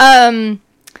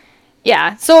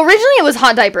 Yeah. So originally it was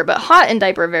hot diaper, but hot and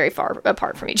diaper are very far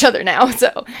apart from each other now.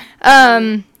 So,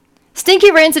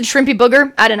 stinky rancid shrimpy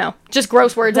booger. I don't know. Just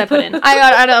gross words I put in.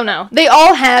 I don't know. They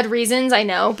all had reasons, I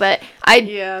know, but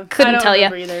I couldn't tell you.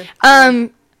 Either.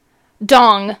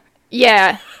 Dong.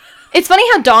 Yeah. It's funny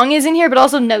how dong is in here, but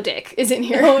also no dick is in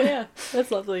here. Oh yeah,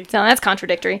 that's lovely. So that's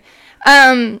contradictory.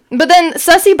 But then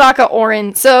Sussy Baka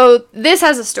Orin. So this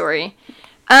has a story.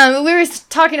 We were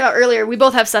talking about earlier, we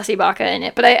both have Sussy Baka in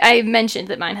it, but I mentioned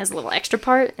that mine has a little extra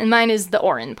part, and mine is the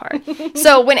Orin part.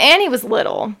 So when Annie was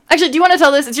little... Actually, do you want to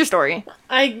tell this? It's your story.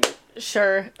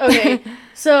 Sure. Okay.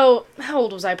 So, how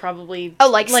old was I probably? Oh,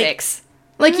 like 6.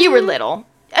 Like, you were little.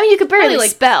 I mean, you could barely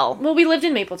spell. Well, we lived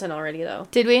in Mapleton already, though.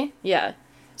 Did we? Yeah.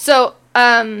 So,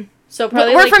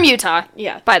 probably we're from Utah.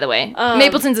 Yeah. By the way.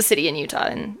 Mapleton's a city in Utah,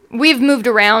 and we've moved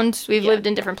around. We've lived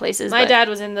in different places. My dad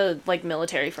was in the,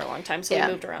 military for a long time, so we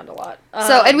moved around a lot.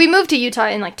 And we moved to Utah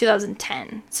in,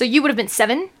 2010. So you would have been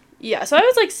 7? Yeah, so I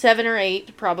was, 7 or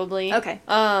 8, probably. Okay.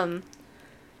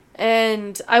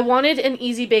 And I wanted an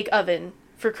Easy Bake Oven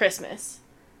for Christmas.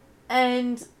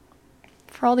 And...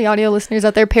 For all the audio listeners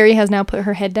out there, Perry has now put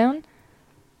her head down.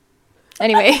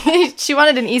 Anyway, she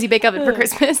wanted an Easy Bake Oven for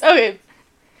Christmas. Okay.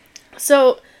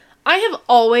 So, I have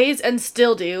always, and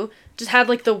still do, just had,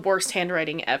 the worst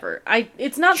handwriting ever.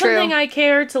 It's not something I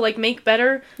care to, make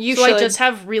better. You should. I just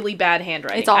have really bad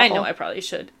handwriting. It's awful. I know I probably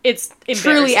should. It's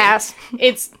embarrassing. Truly ass.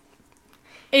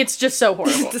 It's just so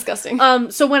horrible. It's disgusting.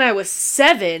 So when I was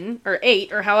 7 or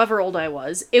 8 or however old I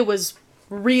was, it was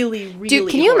really, really Dude,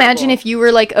 can you imagine if you were,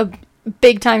 a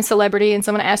big-time celebrity and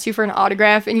someone asked you for an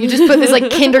autograph and you just put this,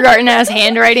 kindergarten-ass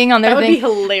handwriting on their thing? That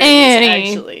would be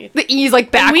hilarious, actually. The E's,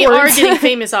 backwards. And we are getting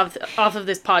famous off of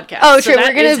this podcast. Oh, true. So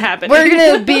that is happening. We're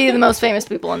going to be the most famous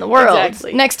people in the world.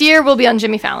 Exactly. Next year, we'll be on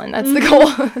Jimmy Fallon. That's the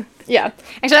goal. Yeah.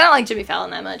 Actually, I don't like Jimmy Fallon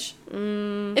that much.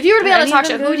 If you were to be on a talk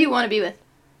show, who would you want to be with?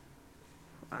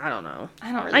 I don't know.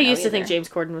 I don't really I know used to either. think James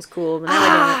Corden was cool, but now I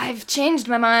don't. I've changed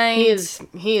my mind. He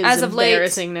is as of late.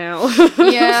 embarrassing now.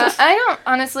 Yeah, I don't,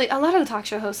 honestly, a lot of the talk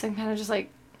show hosts, I'm kind of just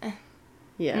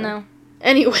yeah. No.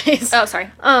 Anyways. Oh,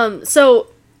 sorry. So,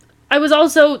 I was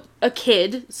also a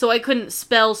kid, so I couldn't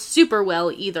spell super well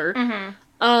either.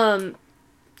 Mm-hmm.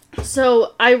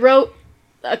 So I wrote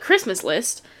a Christmas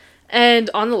list, and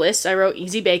on the list I wrote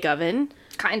Easy Bake Oven.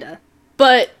 Kinda.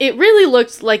 But it really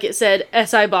looked like it said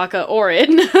S.I. Baka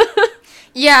Orin.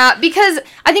 Yeah, because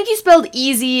I think you spelled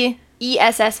easy,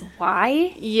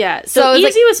 E-S-S-Y. Yeah, so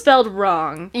easy was spelled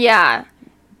wrong. Yeah.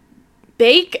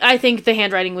 Bake, I think the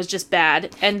handwriting was just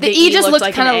bad, and the E just looked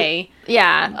looked like an A.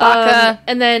 Yeah, Baka.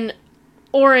 And then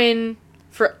Orin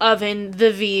for oven,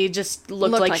 the V just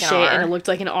looked like shit, and it looked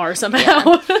like an R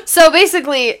somehow. Yeah. So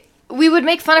basically, we would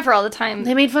make fun of her all the time.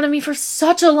 They made fun of me for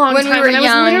such a long time. When we were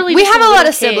young. We have a lot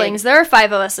of siblings. There are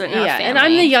 5 of us in our family. And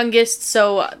I'm the youngest,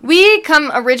 so... We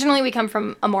come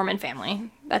from a Mormon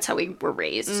family. That's how we were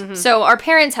raised. Mm-hmm. So our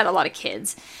parents had a lot of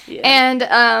kids. Yeah.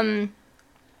 And,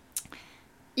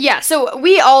 yeah, so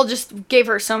we all just gave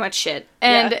her so much shit.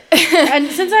 And and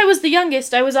since I was the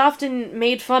youngest, I was often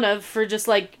made fun of for just,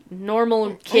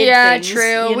 normal kid things. Yeah,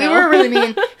 true. You know? We were really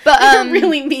mean. But, we were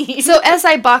really mean. So,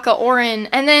 S.I. Baka Orin,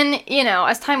 and then,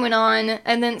 as time went on,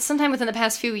 and then sometime within the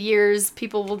past few years,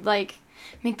 people would,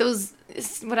 make those,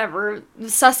 whatever,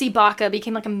 Sussy Baka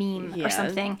became, a meme or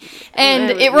something. And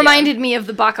it reminded me of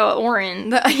the Baka Orin,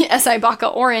 the S.I. Baka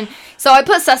Orin. So I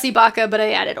put Sussy Baka, but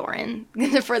I added Orin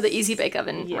for the Easy Bake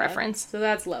Oven reference. So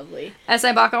that's lovely.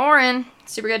 S.I. Baka Orin,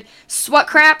 super good. Swat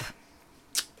crap.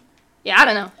 Yeah, I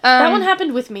don't know. That one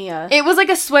happened with Mia. It was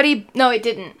a sweaty... No, it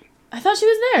didn't. I thought she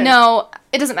was there. No,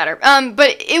 it doesn't matter.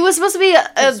 But it was supposed to be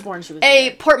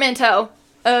a portmanteau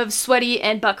of sweaty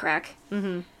and butt crack.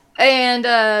 Mm-hmm.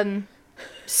 And,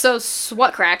 so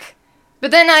swat crack. But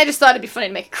then I just thought it'd be funny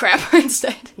to make a crap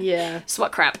instead. Yeah.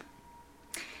 Swat crap.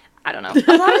 I don't know.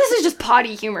 A lot of this is just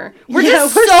potty humor. We're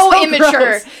so immature.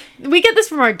 Gross. We get this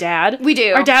from our dad. We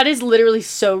do. Our dad is literally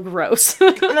so gross.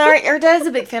 our dad's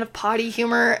a big fan of potty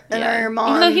humor, and our mom...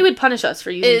 Even though he would punish us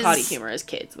for using potty humor as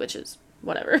kids, which is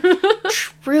whatever.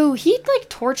 True. He'd,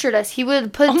 tortured us. He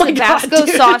would put Tabasco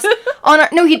sauce on our...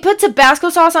 No, he'd put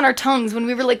Tabasco sauce on our tongues when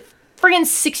we were, friggin'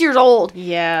 6 years old.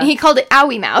 Yeah. And he called it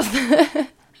Owie Mouth.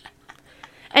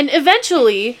 And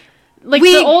eventually, like,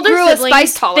 we the older grew a siblings,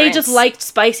 spice tolerance. they just liked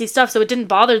spicy stuff, so it didn't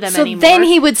bother them so anymore. then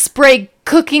he would spray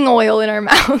cooking oil in our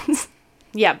mouths.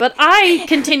 Yeah, but I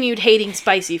continued hating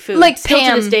spicy food. Like Still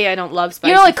Pam. to this day, I don't love spicy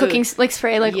food. You know, like cooking, like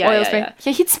spray, like oil spray.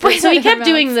 Yeah, he'd spray So that he in our kept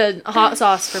doing mouths. the hot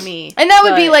sauce for me. And that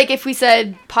would be like if we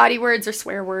said potty words or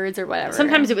swear words or whatever.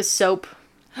 Sometimes it was soap.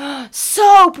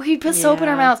 Soap! We'd put soap in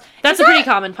our mouths. That's a pretty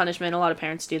common punishment. A lot of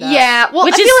parents do that. Yeah, well,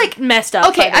 which I feel is like messed up.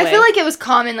 Okay, by the I way. feel like it was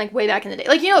common like way back in the day.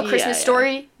 Like, you know, A Christmas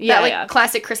Story? Yeah, that like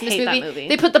classic Christmas Hate that movie? movie.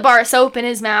 They put the bar of soap in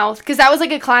his mouth because that was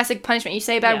like a classic punishment. You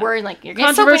say a bad word and like you're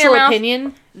getting soap in your Controversial mouth.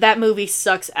 opinion, that movie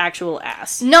sucks actual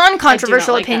ass.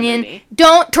 Non-controversial I do not like that opinion, movie.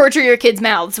 don't torture your kids'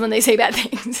 mouths when they say bad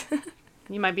things.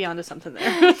 You might be onto something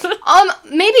there.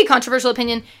 Maybe controversial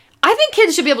opinion. I think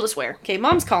kids should be able to swear. Okay,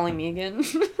 Mom's calling me again.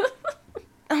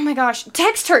 Oh my gosh.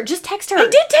 Text her. Just text her. I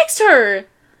did text her.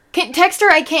 Text her.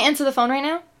 I can't answer the phone right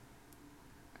now.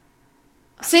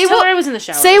 Tell her I was in the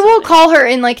shower. Say we'll call her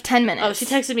in like 10 minutes. Oh, she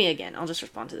texted me again. I'll just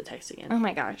respond to the text again. Oh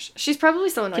my gosh. She's probably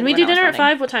so annoyed. Can we do dinner at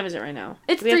 5? What time is it right now?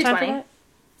 It's Do we have time for 3:20. that?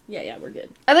 Yeah, we're good.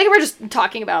 I think we're just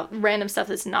talking about random stuff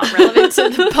that's not relevant to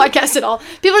the podcast at all.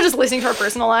 People are just listening to our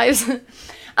personal lives.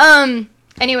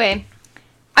 Anyway.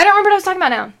 I don't remember what I was talking about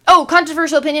now. Oh,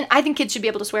 controversial opinion. I think kids should be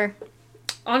able to swear.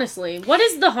 Honestly, what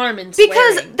is the harm in swearing?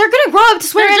 Because they're gonna grow up to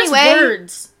swear They're anyway. just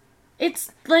words.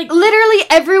 It's like Literally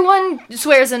everyone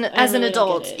swears as really an don't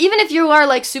adult. get it. Even if you are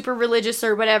like super religious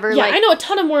or whatever. yeah, like, I know a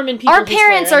ton of Mormon people. our who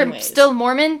parents swear are anyways. still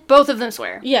Mormon. Both of them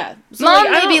swear. Yeah, so Mom I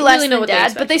maybe don't less really know than what they Dad,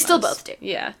 expect but they from still us. both do.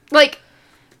 Yeah, Like,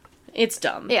 it's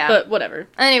dumb. Yeah. but whatever.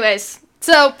 anyways,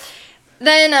 so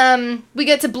then we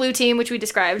get to blue team, which we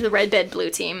described, the red bed blue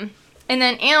team, and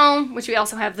then which we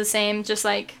also have the same, just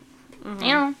like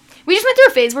we just went through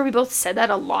a phase where we both said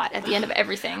that a lot at the end of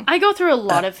everything. I go through a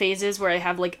lot of phases where I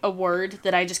have like a word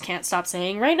that I just can't stop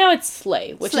saying. Right now it's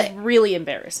slay, which is really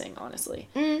embarrassing, honestly.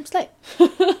 Slay.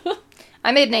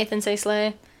 I made Nathan say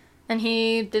slay, and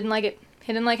he didn't like it.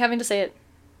 He didn't like having to say it.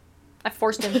 I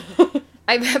forced him.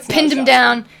 I pinned him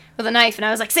down with a knife, and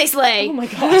I was like, say slay! Oh my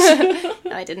gosh.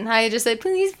 No, I didn't. I just said,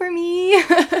 please for me.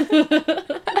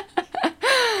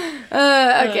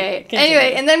 Okay.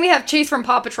 Anyway, and then we have Chase from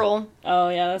Paw Patrol. Oh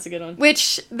yeah, that's a good one.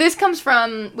 Which, this comes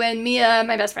from when Mia,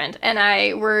 my best friend, and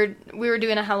I we were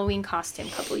doing a Halloween costume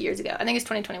a couple of years ago. I think it's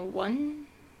 2021.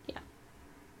 Yeah.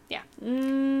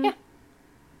 Yeah.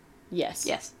 Yes.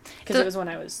 Yes. Because it was when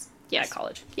I was at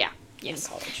college. Yeah. In Yes.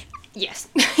 college. Yes.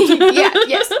 Yeah.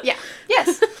 Yes. Yeah.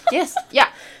 Yes. Yes. Yeah.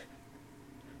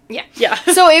 Yeah. Yeah.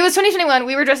 So it was 2021.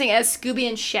 We were dressing as Scooby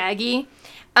and Shaggy.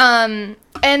 And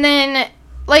then,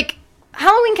 like,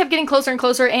 Halloween kept getting closer and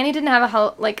closer. Annie didn't have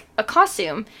a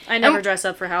costume. I never dress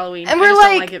up for Halloween. And I we're just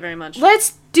like, don't like it very much.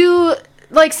 Let's do,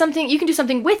 like, something. You can do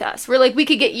something with us. We're like, we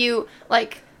could get you,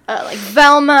 like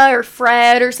Velma or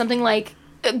Fred or something, like,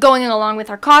 going along with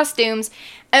our costumes.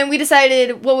 And we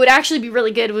decided what would actually be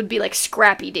really good would be, like,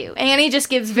 Scrappy-Doo. Annie just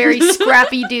gives very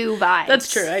Scrappy-Doo vibes. That's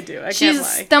true, I do. She's can't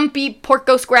lie. Stumpy,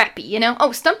 Porco, Scrappy, you know?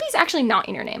 Oh, Stumpy's actually not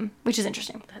in her name, which is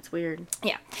interesting. That's weird.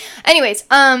 Yeah. Anyways,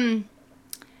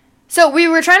 so we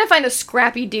were trying to find a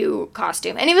Scrappy-Doo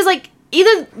costume, and it was, like,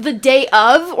 either the day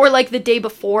of or, like, the day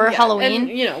before Halloween. And,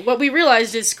 you know, what we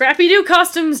realized is Scrappy-Doo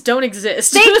costumes don't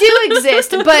exist. They do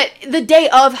exist, but the day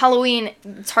of Halloween,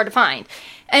 it's hard to find.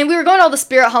 And we were going to all the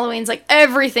Spirit Halloweens, like,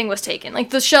 everything was taken. Like,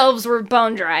 the shelves were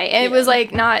bone dry, and it was, like,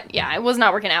 it was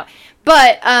not working out.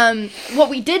 But, what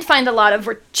we did find a lot of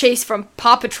were Chase from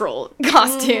Paw Patrol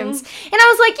costumes. And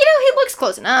I was like, you know, he looks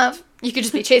close enough. You could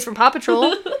just be Chase from Paw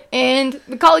Patrol, and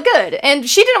we call it good. And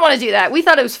she didn't want to do that. We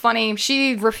thought it was funny.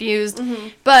 She refused.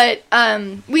 But,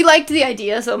 we liked the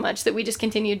idea so much that we just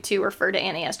continued to refer to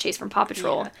Annie as Chase from Paw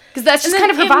Patrol. Because that's just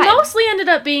kind of her vibe. It mostly ended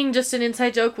up being just an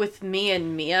inside joke with me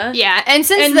and Mia. Yeah, and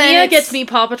since And then Mia gets me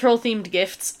Paw Patrol themed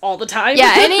gifts all the time.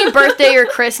 Yeah, any birthday or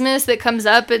Christmas that comes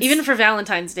up, it's... Even for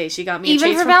Valentine's Day, she got me a Even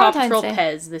Chase for from Paw Valentine's Patrol Day.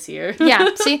 Pez this year. Yeah,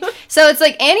 see? So it's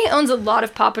like Annie owns a lot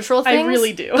of Paw Patrol things. I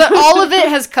really do. But all of it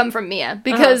has come from Mia,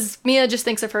 because Mia just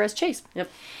thinks of her as Chase.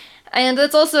 Yep. And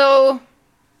that's also...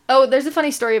 Oh, there's a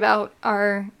funny story about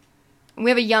we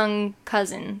have a young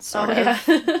cousin, sort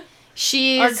of.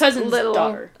 She's Our cousin's little,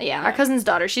 daughter. Yeah, our cousin's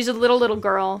daughter. She's a little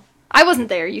girl. I wasn't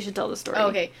there. You should tell the story. Oh,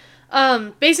 okay.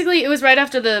 Basically, it was right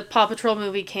after the Paw Patrol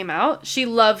movie came out. She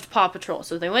loved Paw Patrol.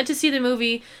 So they went to see the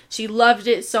movie. She loved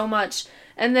it so much.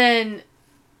 And then,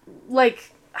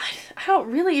 like, I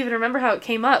don't really even remember how it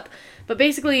came up. But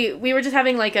basically, we were just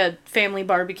having, like, a family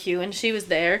barbecue, and she was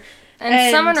there.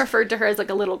 And someone referred to her as, like,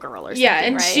 a little girl or something, yeah,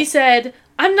 and right? she said,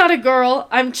 I'm not a girl.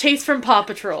 I'm Chase from Paw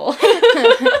Patrol.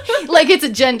 Like it's a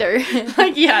gender.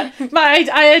 Like, yeah.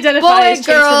 I identify as Chase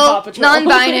from Paw Patrol.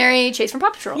 Non-binary, Chase from Paw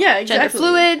Patrol. Yeah, exactly.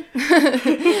 Gender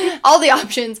fluid. All the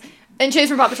options. And Chase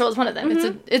from Paw Patrol is one of them.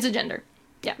 It's a gender.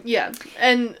 Yeah. Yeah.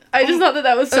 And I just thought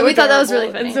that was so we thought that was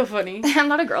really funny. And so funny. I'm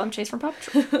not a girl. I'm Chase from Paw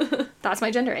Patrol. That's my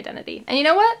gender identity. And you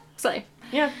know what? Slay.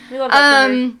 Yeah, we love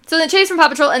that. So then Chase from Paw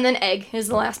Patrol, and then egg is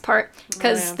the last part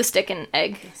because the stick and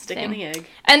egg. Stick and the egg.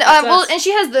 And and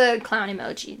she has the clown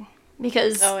emoji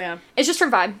because it's just her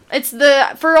vibe. It's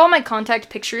for all my contact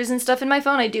pictures and stuff in my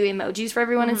phone, I do emojis for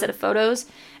everyone instead of photos.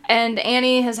 And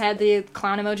Annie has had the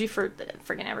clown emoji for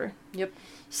friggin' ever. Yep.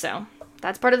 So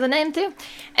that's part of the name too,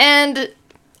 and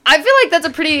I feel like that's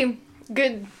a pretty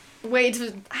good way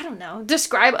to, I don't know,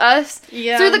 describe us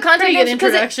through the content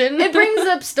because it brings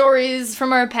up stories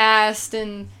from our past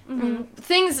and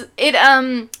things.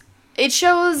 It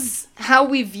shows how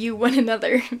we view one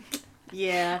another.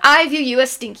 Yeah. I view you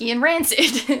as stinky and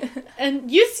rancid.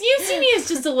 And you see me as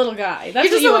just a little guy.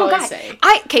 That's what you always say.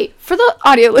 Okay, for the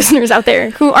audio listeners out there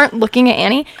who aren't looking at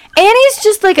Annie's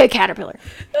just like a caterpillar.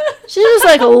 She's just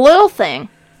like a little thing.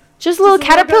 Just a little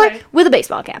caterpillar with a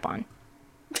baseball cap on.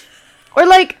 Or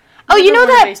like, you know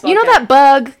that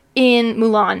bug in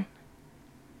Mulan?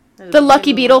 The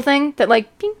lucky beetle thing that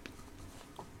like, ping.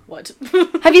 What?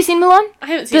 Have you seen Mulan? I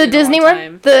haven't seen it in Disney a long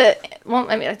time. Well,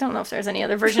 I mean, I don't know if there's any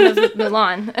other version of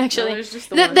Mulan, actually. No, there's just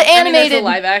the one. animated... I mean, there's the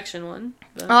live-action one.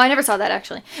 But... Oh, I never saw that,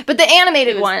 actually. But the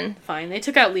animated one... Fine. They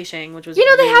took out Li Shang, which was they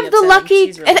really have the upsetting.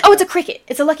 lucky... Really it's a cricket.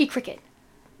 It's a lucky cricket.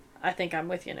 I think I'm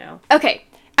with you now. Okay.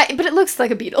 But it looks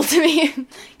like a beetle to me. Because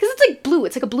it's like blue.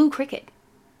 It's like a blue cricket.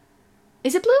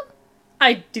 Is it blue?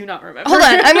 I do not remember. Hold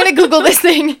on. I'm going to Google this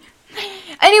thing.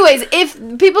 Anyways,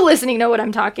 if people listening know what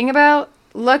I'm talking about,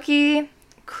 lucky...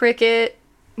 cricket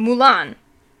Mulan.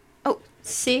 Oh,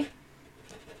 see?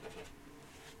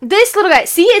 This little guy.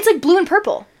 See? It's like blue and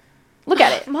purple. Look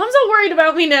at it. Mom's all worried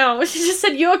about me now. She just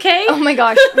said, "You okay?" Oh my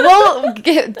gosh. We'll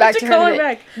get back to her in a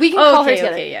bit. We can call her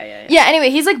together. Okay, yeah. Yeah, anyway,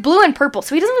 he's like blue and purple,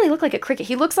 so he doesn't really look like a cricket.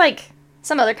 He looks like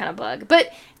some other kind of bug.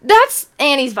 But that's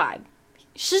Annie's vibe.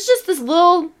 She's just this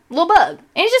little bug.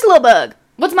 Annie's just a little bug.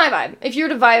 What's my vibe? If you were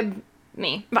to vibe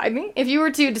me? If you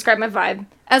were to describe my vibe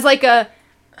as like a...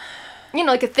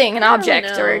 like a thing, an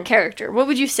object, or a character. What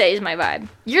would you say is my vibe?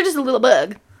 You're just a little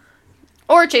bug.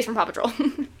 Or Chase from Paw Patrol.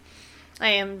 I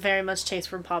am very much Chase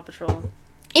from Paw Patrol.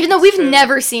 Even though we've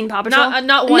never seen Paw Patrol.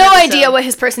 Not one No episode. idea what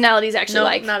his personality is actually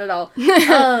like. Not at all.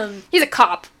 He's a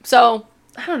cop, so...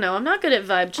 I don't know. I'm not good at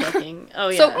vibe checking. Oh,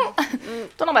 yeah. So,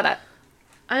 don't know about that.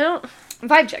 I don't...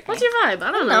 Vibe check. What's your vibe?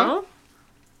 I don't know.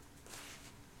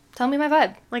 Tell me my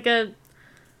vibe. Like a...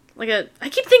 I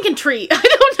keep thinking tree. I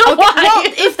don't know why. Well,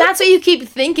 if that's what you keep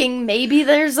thinking, maybe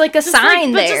there's like a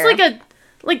sign there. But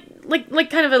just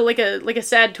like kind of a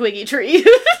sad twiggy tree.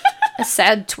 A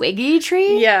sad twiggy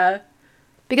tree? Yeah.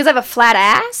 Because I have a flat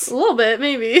ass? A little bit,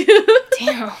 maybe.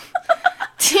 Damn.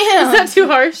 Is that too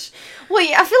harsh? Well,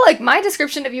 yeah, I feel like my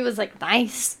description of you was like,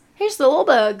 nice. Here's the little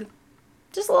bug.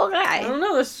 Just a little guy. I don't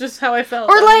know. That's just how I felt.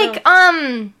 Or like,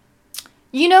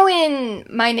 in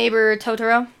My Neighbor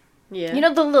Totoro? Yeah. You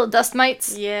know the little dust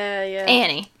mites? Yeah.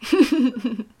 Annie.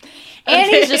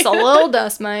 Annie's just a little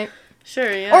dust mite.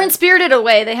 Sure, yeah. Or in Spirited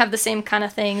Away, they have the same kind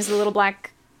of things. The little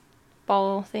black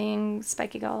ball things,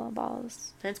 spiky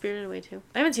balls. And Spirited Away, too.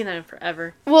 I haven't seen that in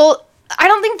forever. Well, I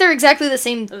don't think they're exactly the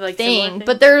same thing,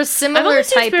 but they're a similar I've only type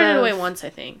seen Spirited of... Away once, I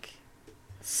think.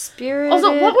 Spirited...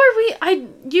 Also, what were we...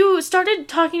 You started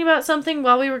talking about something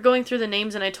while we were going through the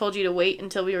names, and I told you to wait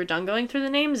until we were done going through the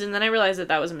names, and then I realized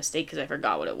that was a mistake because I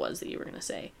forgot what it was that you were going to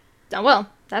say. Oh, well,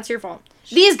 that's your fault.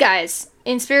 These guys,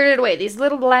 in Spirited Away, these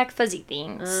little black fuzzy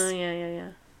things. Oh,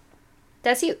 yeah.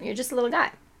 That's you. You're just a little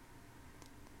guy.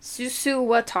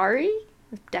 Susuwatari?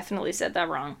 Definitely said that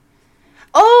wrong.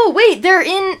 Oh, wait, they're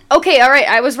in... Okay, alright,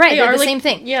 I was right. They're the same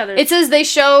thing. Yeah, it says they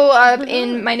show up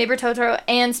in My Neighbor Totoro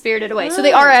and Spirited Away. So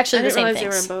they are actually the same things. I didn't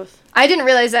realize they were in both. I didn't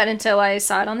realize that until I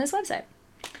saw it on this website.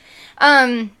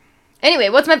 Anyway,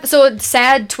 what's my... So,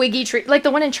 sad, twiggy tree... Like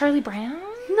the one in Charlie Brown?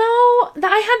 No,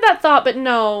 I had that thought, but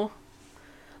no.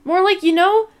 More like,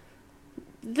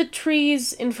 the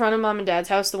trees in front of Mom and Dad's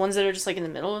house, the ones that are just, like, in the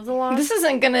middle of the lawn. This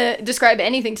isn't gonna describe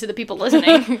anything to the people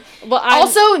listening. Well,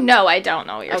 also, no, I don't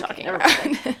know what you're talking about.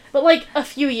 But, like, a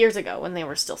few years ago when they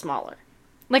were still smaller.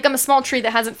 Like I'm a small tree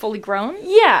that hasn't fully grown?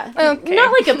 Yeah. Okay.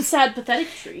 Not like a sad, pathetic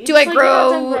tree. Do I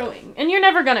grow... You're growing. And you're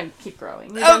never gonna keep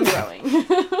growing. You're done growing.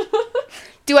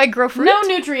 Do I grow fruit? No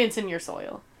nutrients in your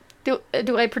soil. Do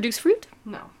I produce fruit?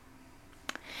 No.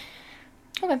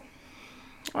 Okay.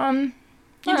 You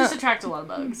just attract a lot of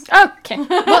bugs. Okay.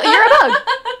 Well, you're a bug.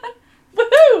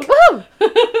 Woohoo! Woohoo!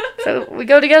 So we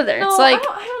go together. No, it's like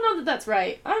I don't know that that's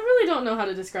right. I really don't know how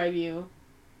to describe you.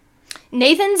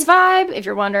 Nathan's vibe, if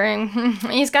you're wondering.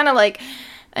 He's kind of like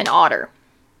an otter.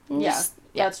 Yeah,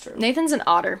 that's true. Nathan's an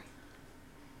otter.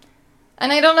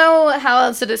 And I don't know how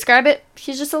else to describe it.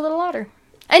 He's just a little otter.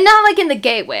 And not like in the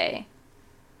gay way.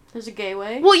 There's a gay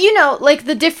way? Well, you know, like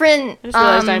the different... I just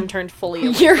realized I'm turned fully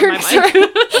away from my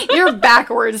mic. You're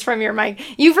backwards from your mic.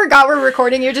 You forgot we're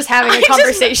recording. You're just having a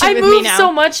conversation with me now. I move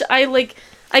so much,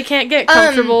 I can't get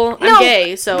comfortable. I'm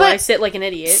gay, so I sit like an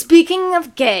idiot. Speaking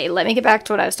of gay, let me get back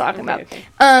to what I was talking about. Okay.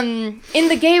 In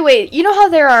the gay way, you know how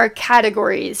there are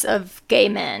categories of gay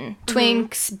men?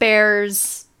 Twinks,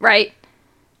 bears, right?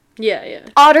 Yeah.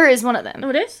 Otter is one of them. Oh,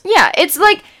 it is? Yeah, it's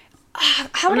like...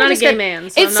 I'm not a gay man,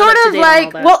 so it's I'm not sort up to of date on like,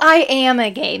 all that. well, I am a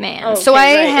gay man, Oh, so okay,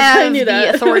 I right. have I knew the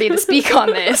that. authority to speak on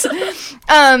this.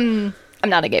 I'm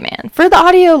not a gay man. For the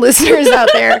audio listeners out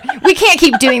there, we can't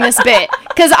keep doing this bit,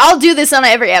 because I'll do this on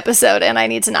every episode, and I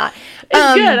need to not.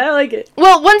 It's good, I like it.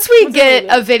 Well, once we get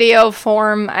a video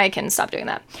form, I can stop doing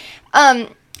that.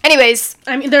 Anyways.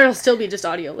 I mean, there'll still be just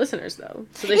audio listeners, though,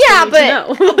 so they still need to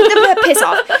know. Piss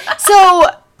off. So,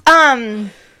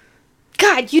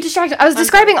 God, you distracted. I was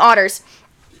describing otters.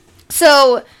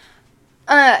 So,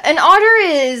 an otter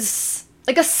is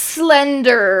like a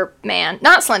slender man.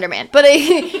 Not slender man, but so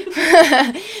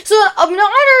an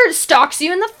otter stalks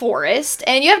you in the forest,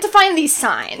 and you have to find these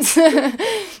signs.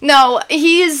 No,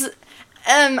 he's...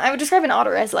 I would describe an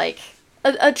otter as like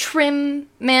a trim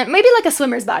man, maybe like a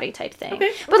swimmer's body type thing.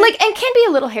 Okay. But like, and can be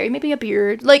a little hairy, maybe a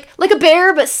beard, like a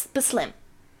bear, but slim.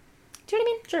 Do you know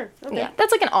what I mean? Sure. Okay. Yeah,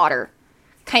 that's like an otter.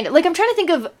 Kind of. Like, I'm trying to think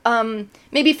of,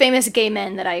 maybe famous gay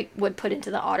men that I would put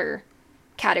into the otter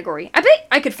category. I bet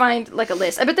I could find, like, a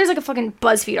list. I bet there's, like, a fucking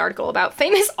BuzzFeed article about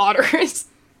famous otters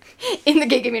in the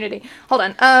gay community. Hold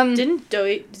on. Didn't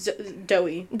Zoe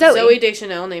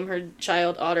Deschanel name her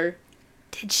child Otter?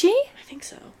 Did she? I think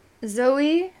so.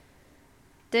 Zoe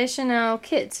Deschanel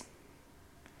kids.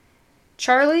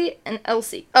 Charlie and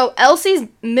Elsie. Oh, Elsie's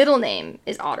middle name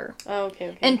is Otter. Oh,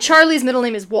 okay. And Charlie's middle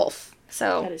name is Wolf.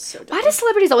 So, that is so dumb. Why do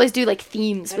celebrities always do, like,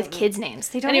 themes with kids' names?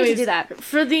 They don't need to do that.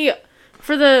 For the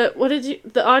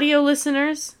the audio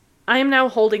listeners, I am now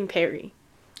holding Perry.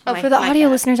 Oh, for the audio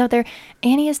listeners out there,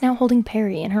 Annie is now holding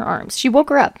Perry in her arms. She woke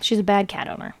her up. She's a bad cat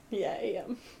owner. Yeah, I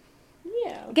am.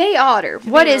 Yeah. Gay otter.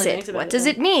 What is it? What does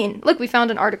it mean? Look, we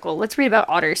found an article. Let's read about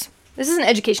otters. This is an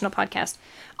educational podcast.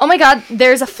 Oh my god,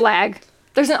 there's a flag.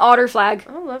 There's an otter flag.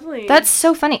 Oh, lovely. That's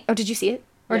so funny. Oh, did you see it?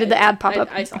 Or did the ad pop up?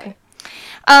 I saw it.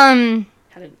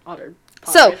 Had an otter.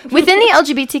 So, within the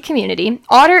LGBT community,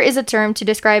 otter is a term to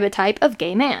describe a type of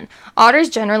gay man. Otters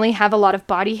generally have a lot of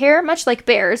body hair, much like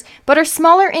bears, but are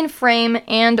smaller in frame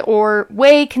and or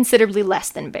weigh considerably less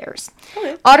than bears.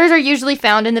 Okay. Otters are usually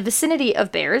found in the vicinity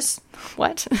of bears.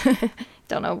 What?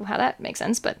 Don't know how that makes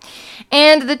sense, but...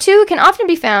 And the two can often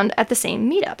be found at the same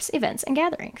meetups, events, and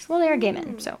gatherings. Well, they are gay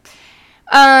men, so...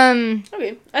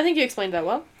 Okay, I think you explained that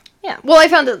well. Yeah. Well, I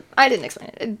found it. I didn't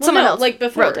explain it. Someone else like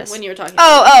before wrote this. when you were talking.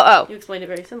 Oh. You explained it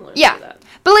very similar. Yeah. To that.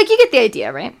 But like, you get the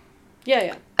idea, right?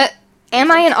 Yeah. Am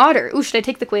I an otter? Ooh, should I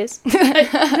take the quiz?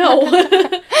 No.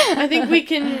 I think we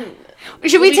can.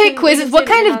 Should we take quizzes? What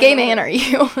kind of gay man are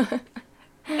you? I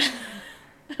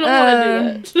don't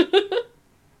want to do that.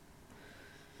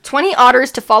 20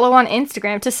 otters to follow on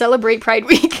Instagram to celebrate Pride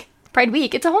Week. Pride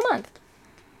Week. It's a whole month.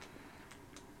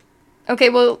 Okay,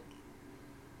 well.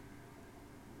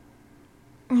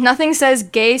 Nothing says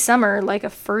gay summer like a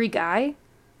furry guy.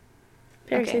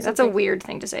 Okay, that's a weird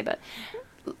thing to say, but...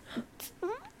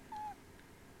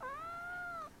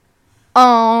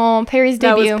 Oh, Perry's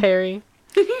debut. That was Perry.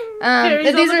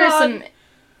 These are some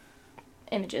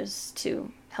images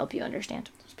to help you understand.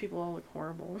 Those people all look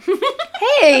horrible.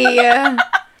 Hey!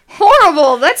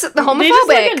 Horrible! That's homophobic. They just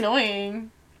look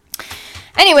annoying.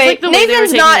 Anyway, like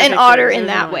Nathan's not an otter in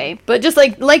that way, but just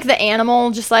like the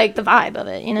animal, just like the vibe of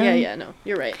it, you know? Yeah, no,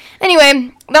 you're right.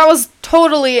 Anyway, that was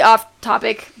totally off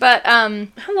topic, but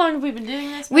how long have we been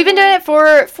doing this? We've been doing it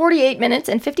for 48 minutes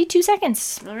and 52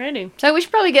 seconds. Alrighty. So we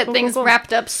should probably get things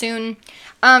wrapped up soon.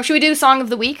 Should we do Song of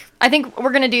the Week? I think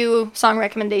we're gonna do song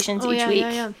recommendations each week.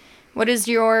 Yeah. What's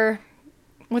your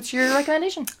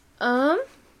recommendation?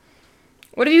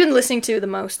 What have you been listening to the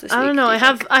most this week? I don't know.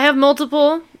 I have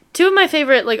multiple. Two of my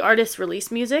favorite artists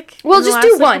release music. Well, just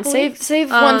do one.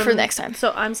 Save one for next time.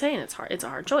 So I'm saying it's hard. It's a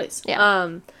hard choice.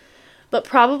 Yeah. But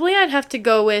probably I'd have to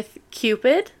go with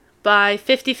Cupid by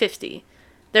 50/50.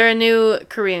 They're a new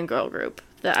Korean girl group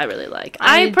that I really like.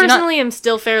 I personally am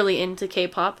still fairly into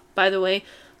K-pop, by the way.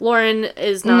 Lauren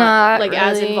is not like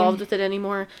as really. involved with it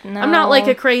anymore. No. I'm not like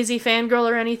a crazy fangirl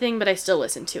or anything, but I still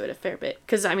listen to it a fair bit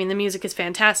because I mean the music is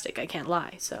fantastic. I can't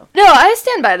lie. So No, I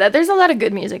stand by that. There's a lot of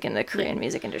good music in the Korean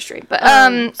music industry, but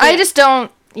I just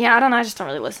don't. Yeah, I don't know. I just don't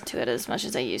really listen to it as much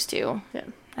as I used to. Yeah.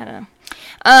 I don't know.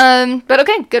 But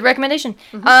okay, good recommendation.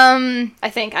 I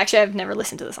think actually I've never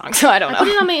listened to the song, so I don't I know. put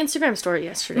it on my Instagram story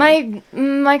yesterday. My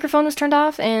microphone was turned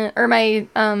off, or my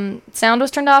sound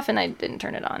was turned off, and I didn't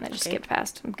turn it on. I just skipped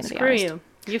past. I'm gonna be honest. Screw you.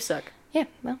 You suck. Yeah,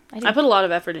 well, I did. I put a lot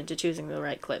of effort into choosing the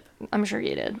right clip. I'm sure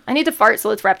you did. I need to fart, so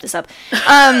let's wrap this up.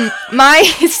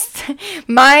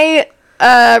 My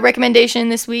recommendation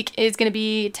this week is going to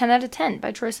be 10 out of 10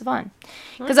 by Troye Sivan.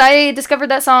 Because I discovered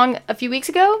that song a few weeks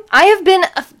ago. I have been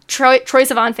a Troye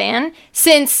Sivan fan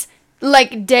since,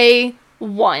 like, day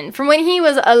one. From when he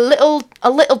was a little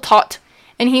tot,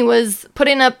 and he was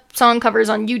putting up song covers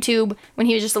on YouTube when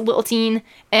he was just a little teen.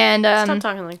 And, Stop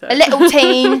talking like that. A little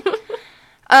teen.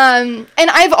 And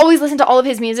I've always listened to all of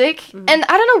his music. And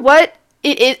I don't know what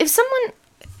it is. If someone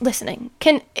listening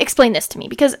can explain this to me,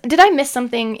 because did I miss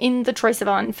something in the Troye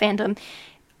Sivan fandom?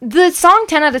 The song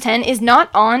 10 out of 10 is not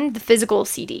on the physical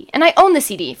CD, and I own the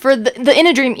CD for the In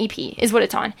a Dream EP is what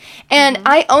it's on, and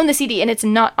I own the CD and it's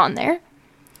not on there.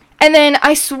 And then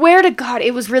I swear to God,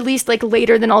 it was released like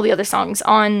later than all the other songs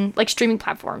on like streaming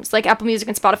platforms like Apple Music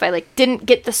and Spotify. Like didn't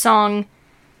get the song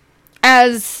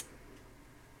as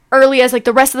early as like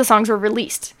the rest of the songs were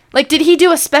released. Like, did he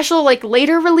do a special, like,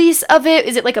 later release of it?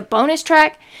 Is it, like, a bonus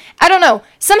track? I don't know.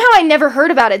 Somehow I never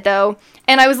heard about it, though.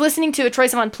 And I was listening to a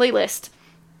Troye Sivan playlist.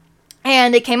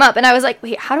 And it came up. And I was like,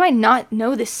 wait, how do I not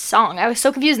know this song? I was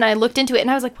so confused. And I looked into it.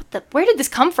 And I was like, where did this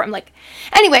come from? Like,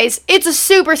 anyways, it's a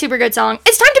super, super good song.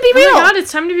 It's time to be real! Oh my God,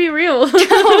 it's time to be real.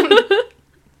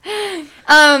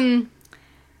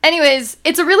 Anyways,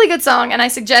 it's a really good song. And I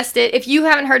suggest it. If you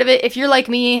haven't heard of it, if you're like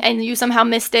me and you somehow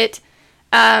missed it,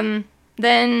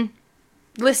 then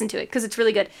listen to it, because it's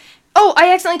really good. Oh,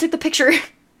 I accidentally took the picture.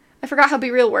 I forgot how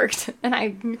Be Real worked, and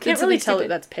I can't really tell that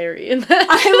that's Perry in that.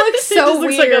 I look so it just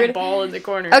weird. looks like a ball in the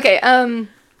corner. Okay,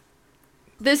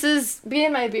 this is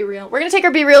being my Be Real. We're gonna take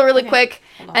our Be Real really quick,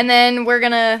 and then we're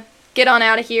gonna get on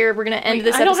out of here. We're gonna end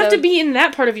this episode. I don't have to be in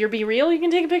that part of your Be Real. You can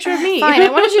take a picture of me. Fine, I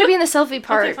wanted you to be in the selfie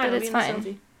part, Okay, fine, but I'll it's be in fine. the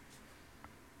selfie.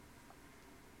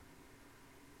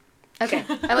 Okay,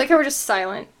 I like how we're just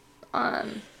silent.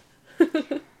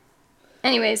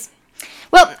 Anyways,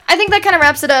 well, I think that kind of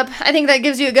wraps it up. I think that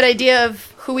gives you a good idea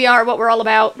of who we are, what we're all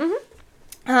about.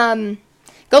 Go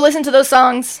listen to those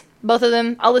songs, both of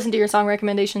them. I'll listen to your song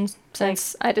recommendations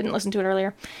since I didn't listen to it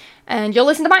earlier, and you'll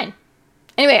listen to mine.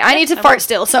 Anyway, I need to fart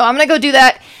still, so I'm gonna go do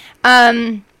that.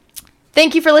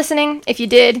 Thank you for listening. If you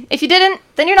did, if you didn't,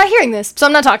 then you're not hearing this, so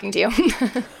I'm not talking to you.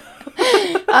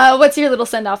 What's your little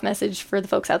send-off message for the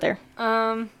folks out there?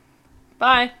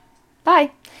 Bye.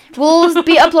 Bye. We'll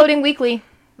be uploading weekly.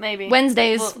 Maybe.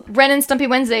 Wednesdays. Well, Ren and Stumpy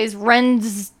Wednesdays.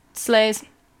 Ren's slays.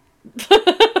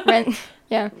 Ren.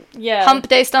 Yeah. Yeah. Hump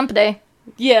day, stump day.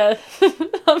 Yeah.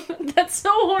 That's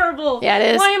so horrible. Yeah,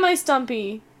 it is. Why am I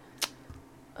Stumpy?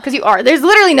 Because you are. There's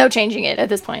literally no changing it at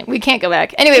this point. We can't go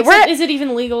back. Anyway, Is it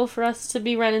even legal for us to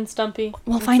be Ren and Stumpy?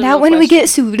 We'll That's find the out real when we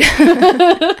question. get sued.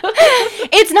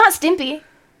 It's not Stimpy.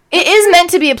 It is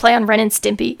meant to be a play on Ren and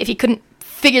Stimpy, if you couldn't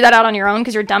figure that out on your own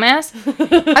because you're a dumbass.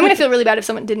 I'm going to feel really bad if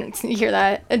someone didn't hear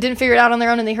that, didn't figure it out on their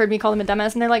own, and they heard me call them a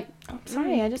dumbass, and they're like, oh,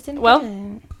 sorry, I just didn't get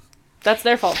it. That's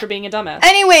their fault for being a dumbass.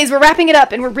 Anyways, we're wrapping it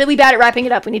up, and we're really bad at wrapping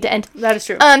it up. We need to end. That is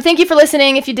true. Thank you for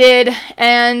listening, if you did,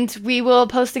 and we will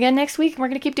post again next week, and we're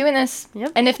going to keep doing this.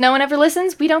 Yep. And if no one ever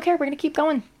listens, we don't care. We're going to keep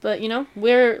going. But, you know,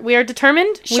 we are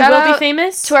determined. Shout we will out be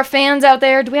famous. to our fans out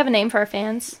there. Do we have a name for our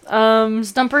fans?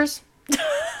 Stumpers.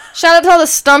 Shout out to all the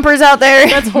stumpers out there.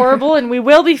 That's horrible, and we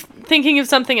will be thinking of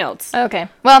something else. Okay.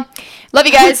 Well, love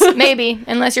you guys. Maybe.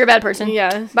 Unless you're a bad person.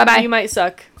 Yeah. Bye-bye. You might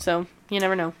suck, so you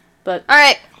never know. But all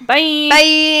right. bye.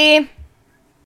 Bye.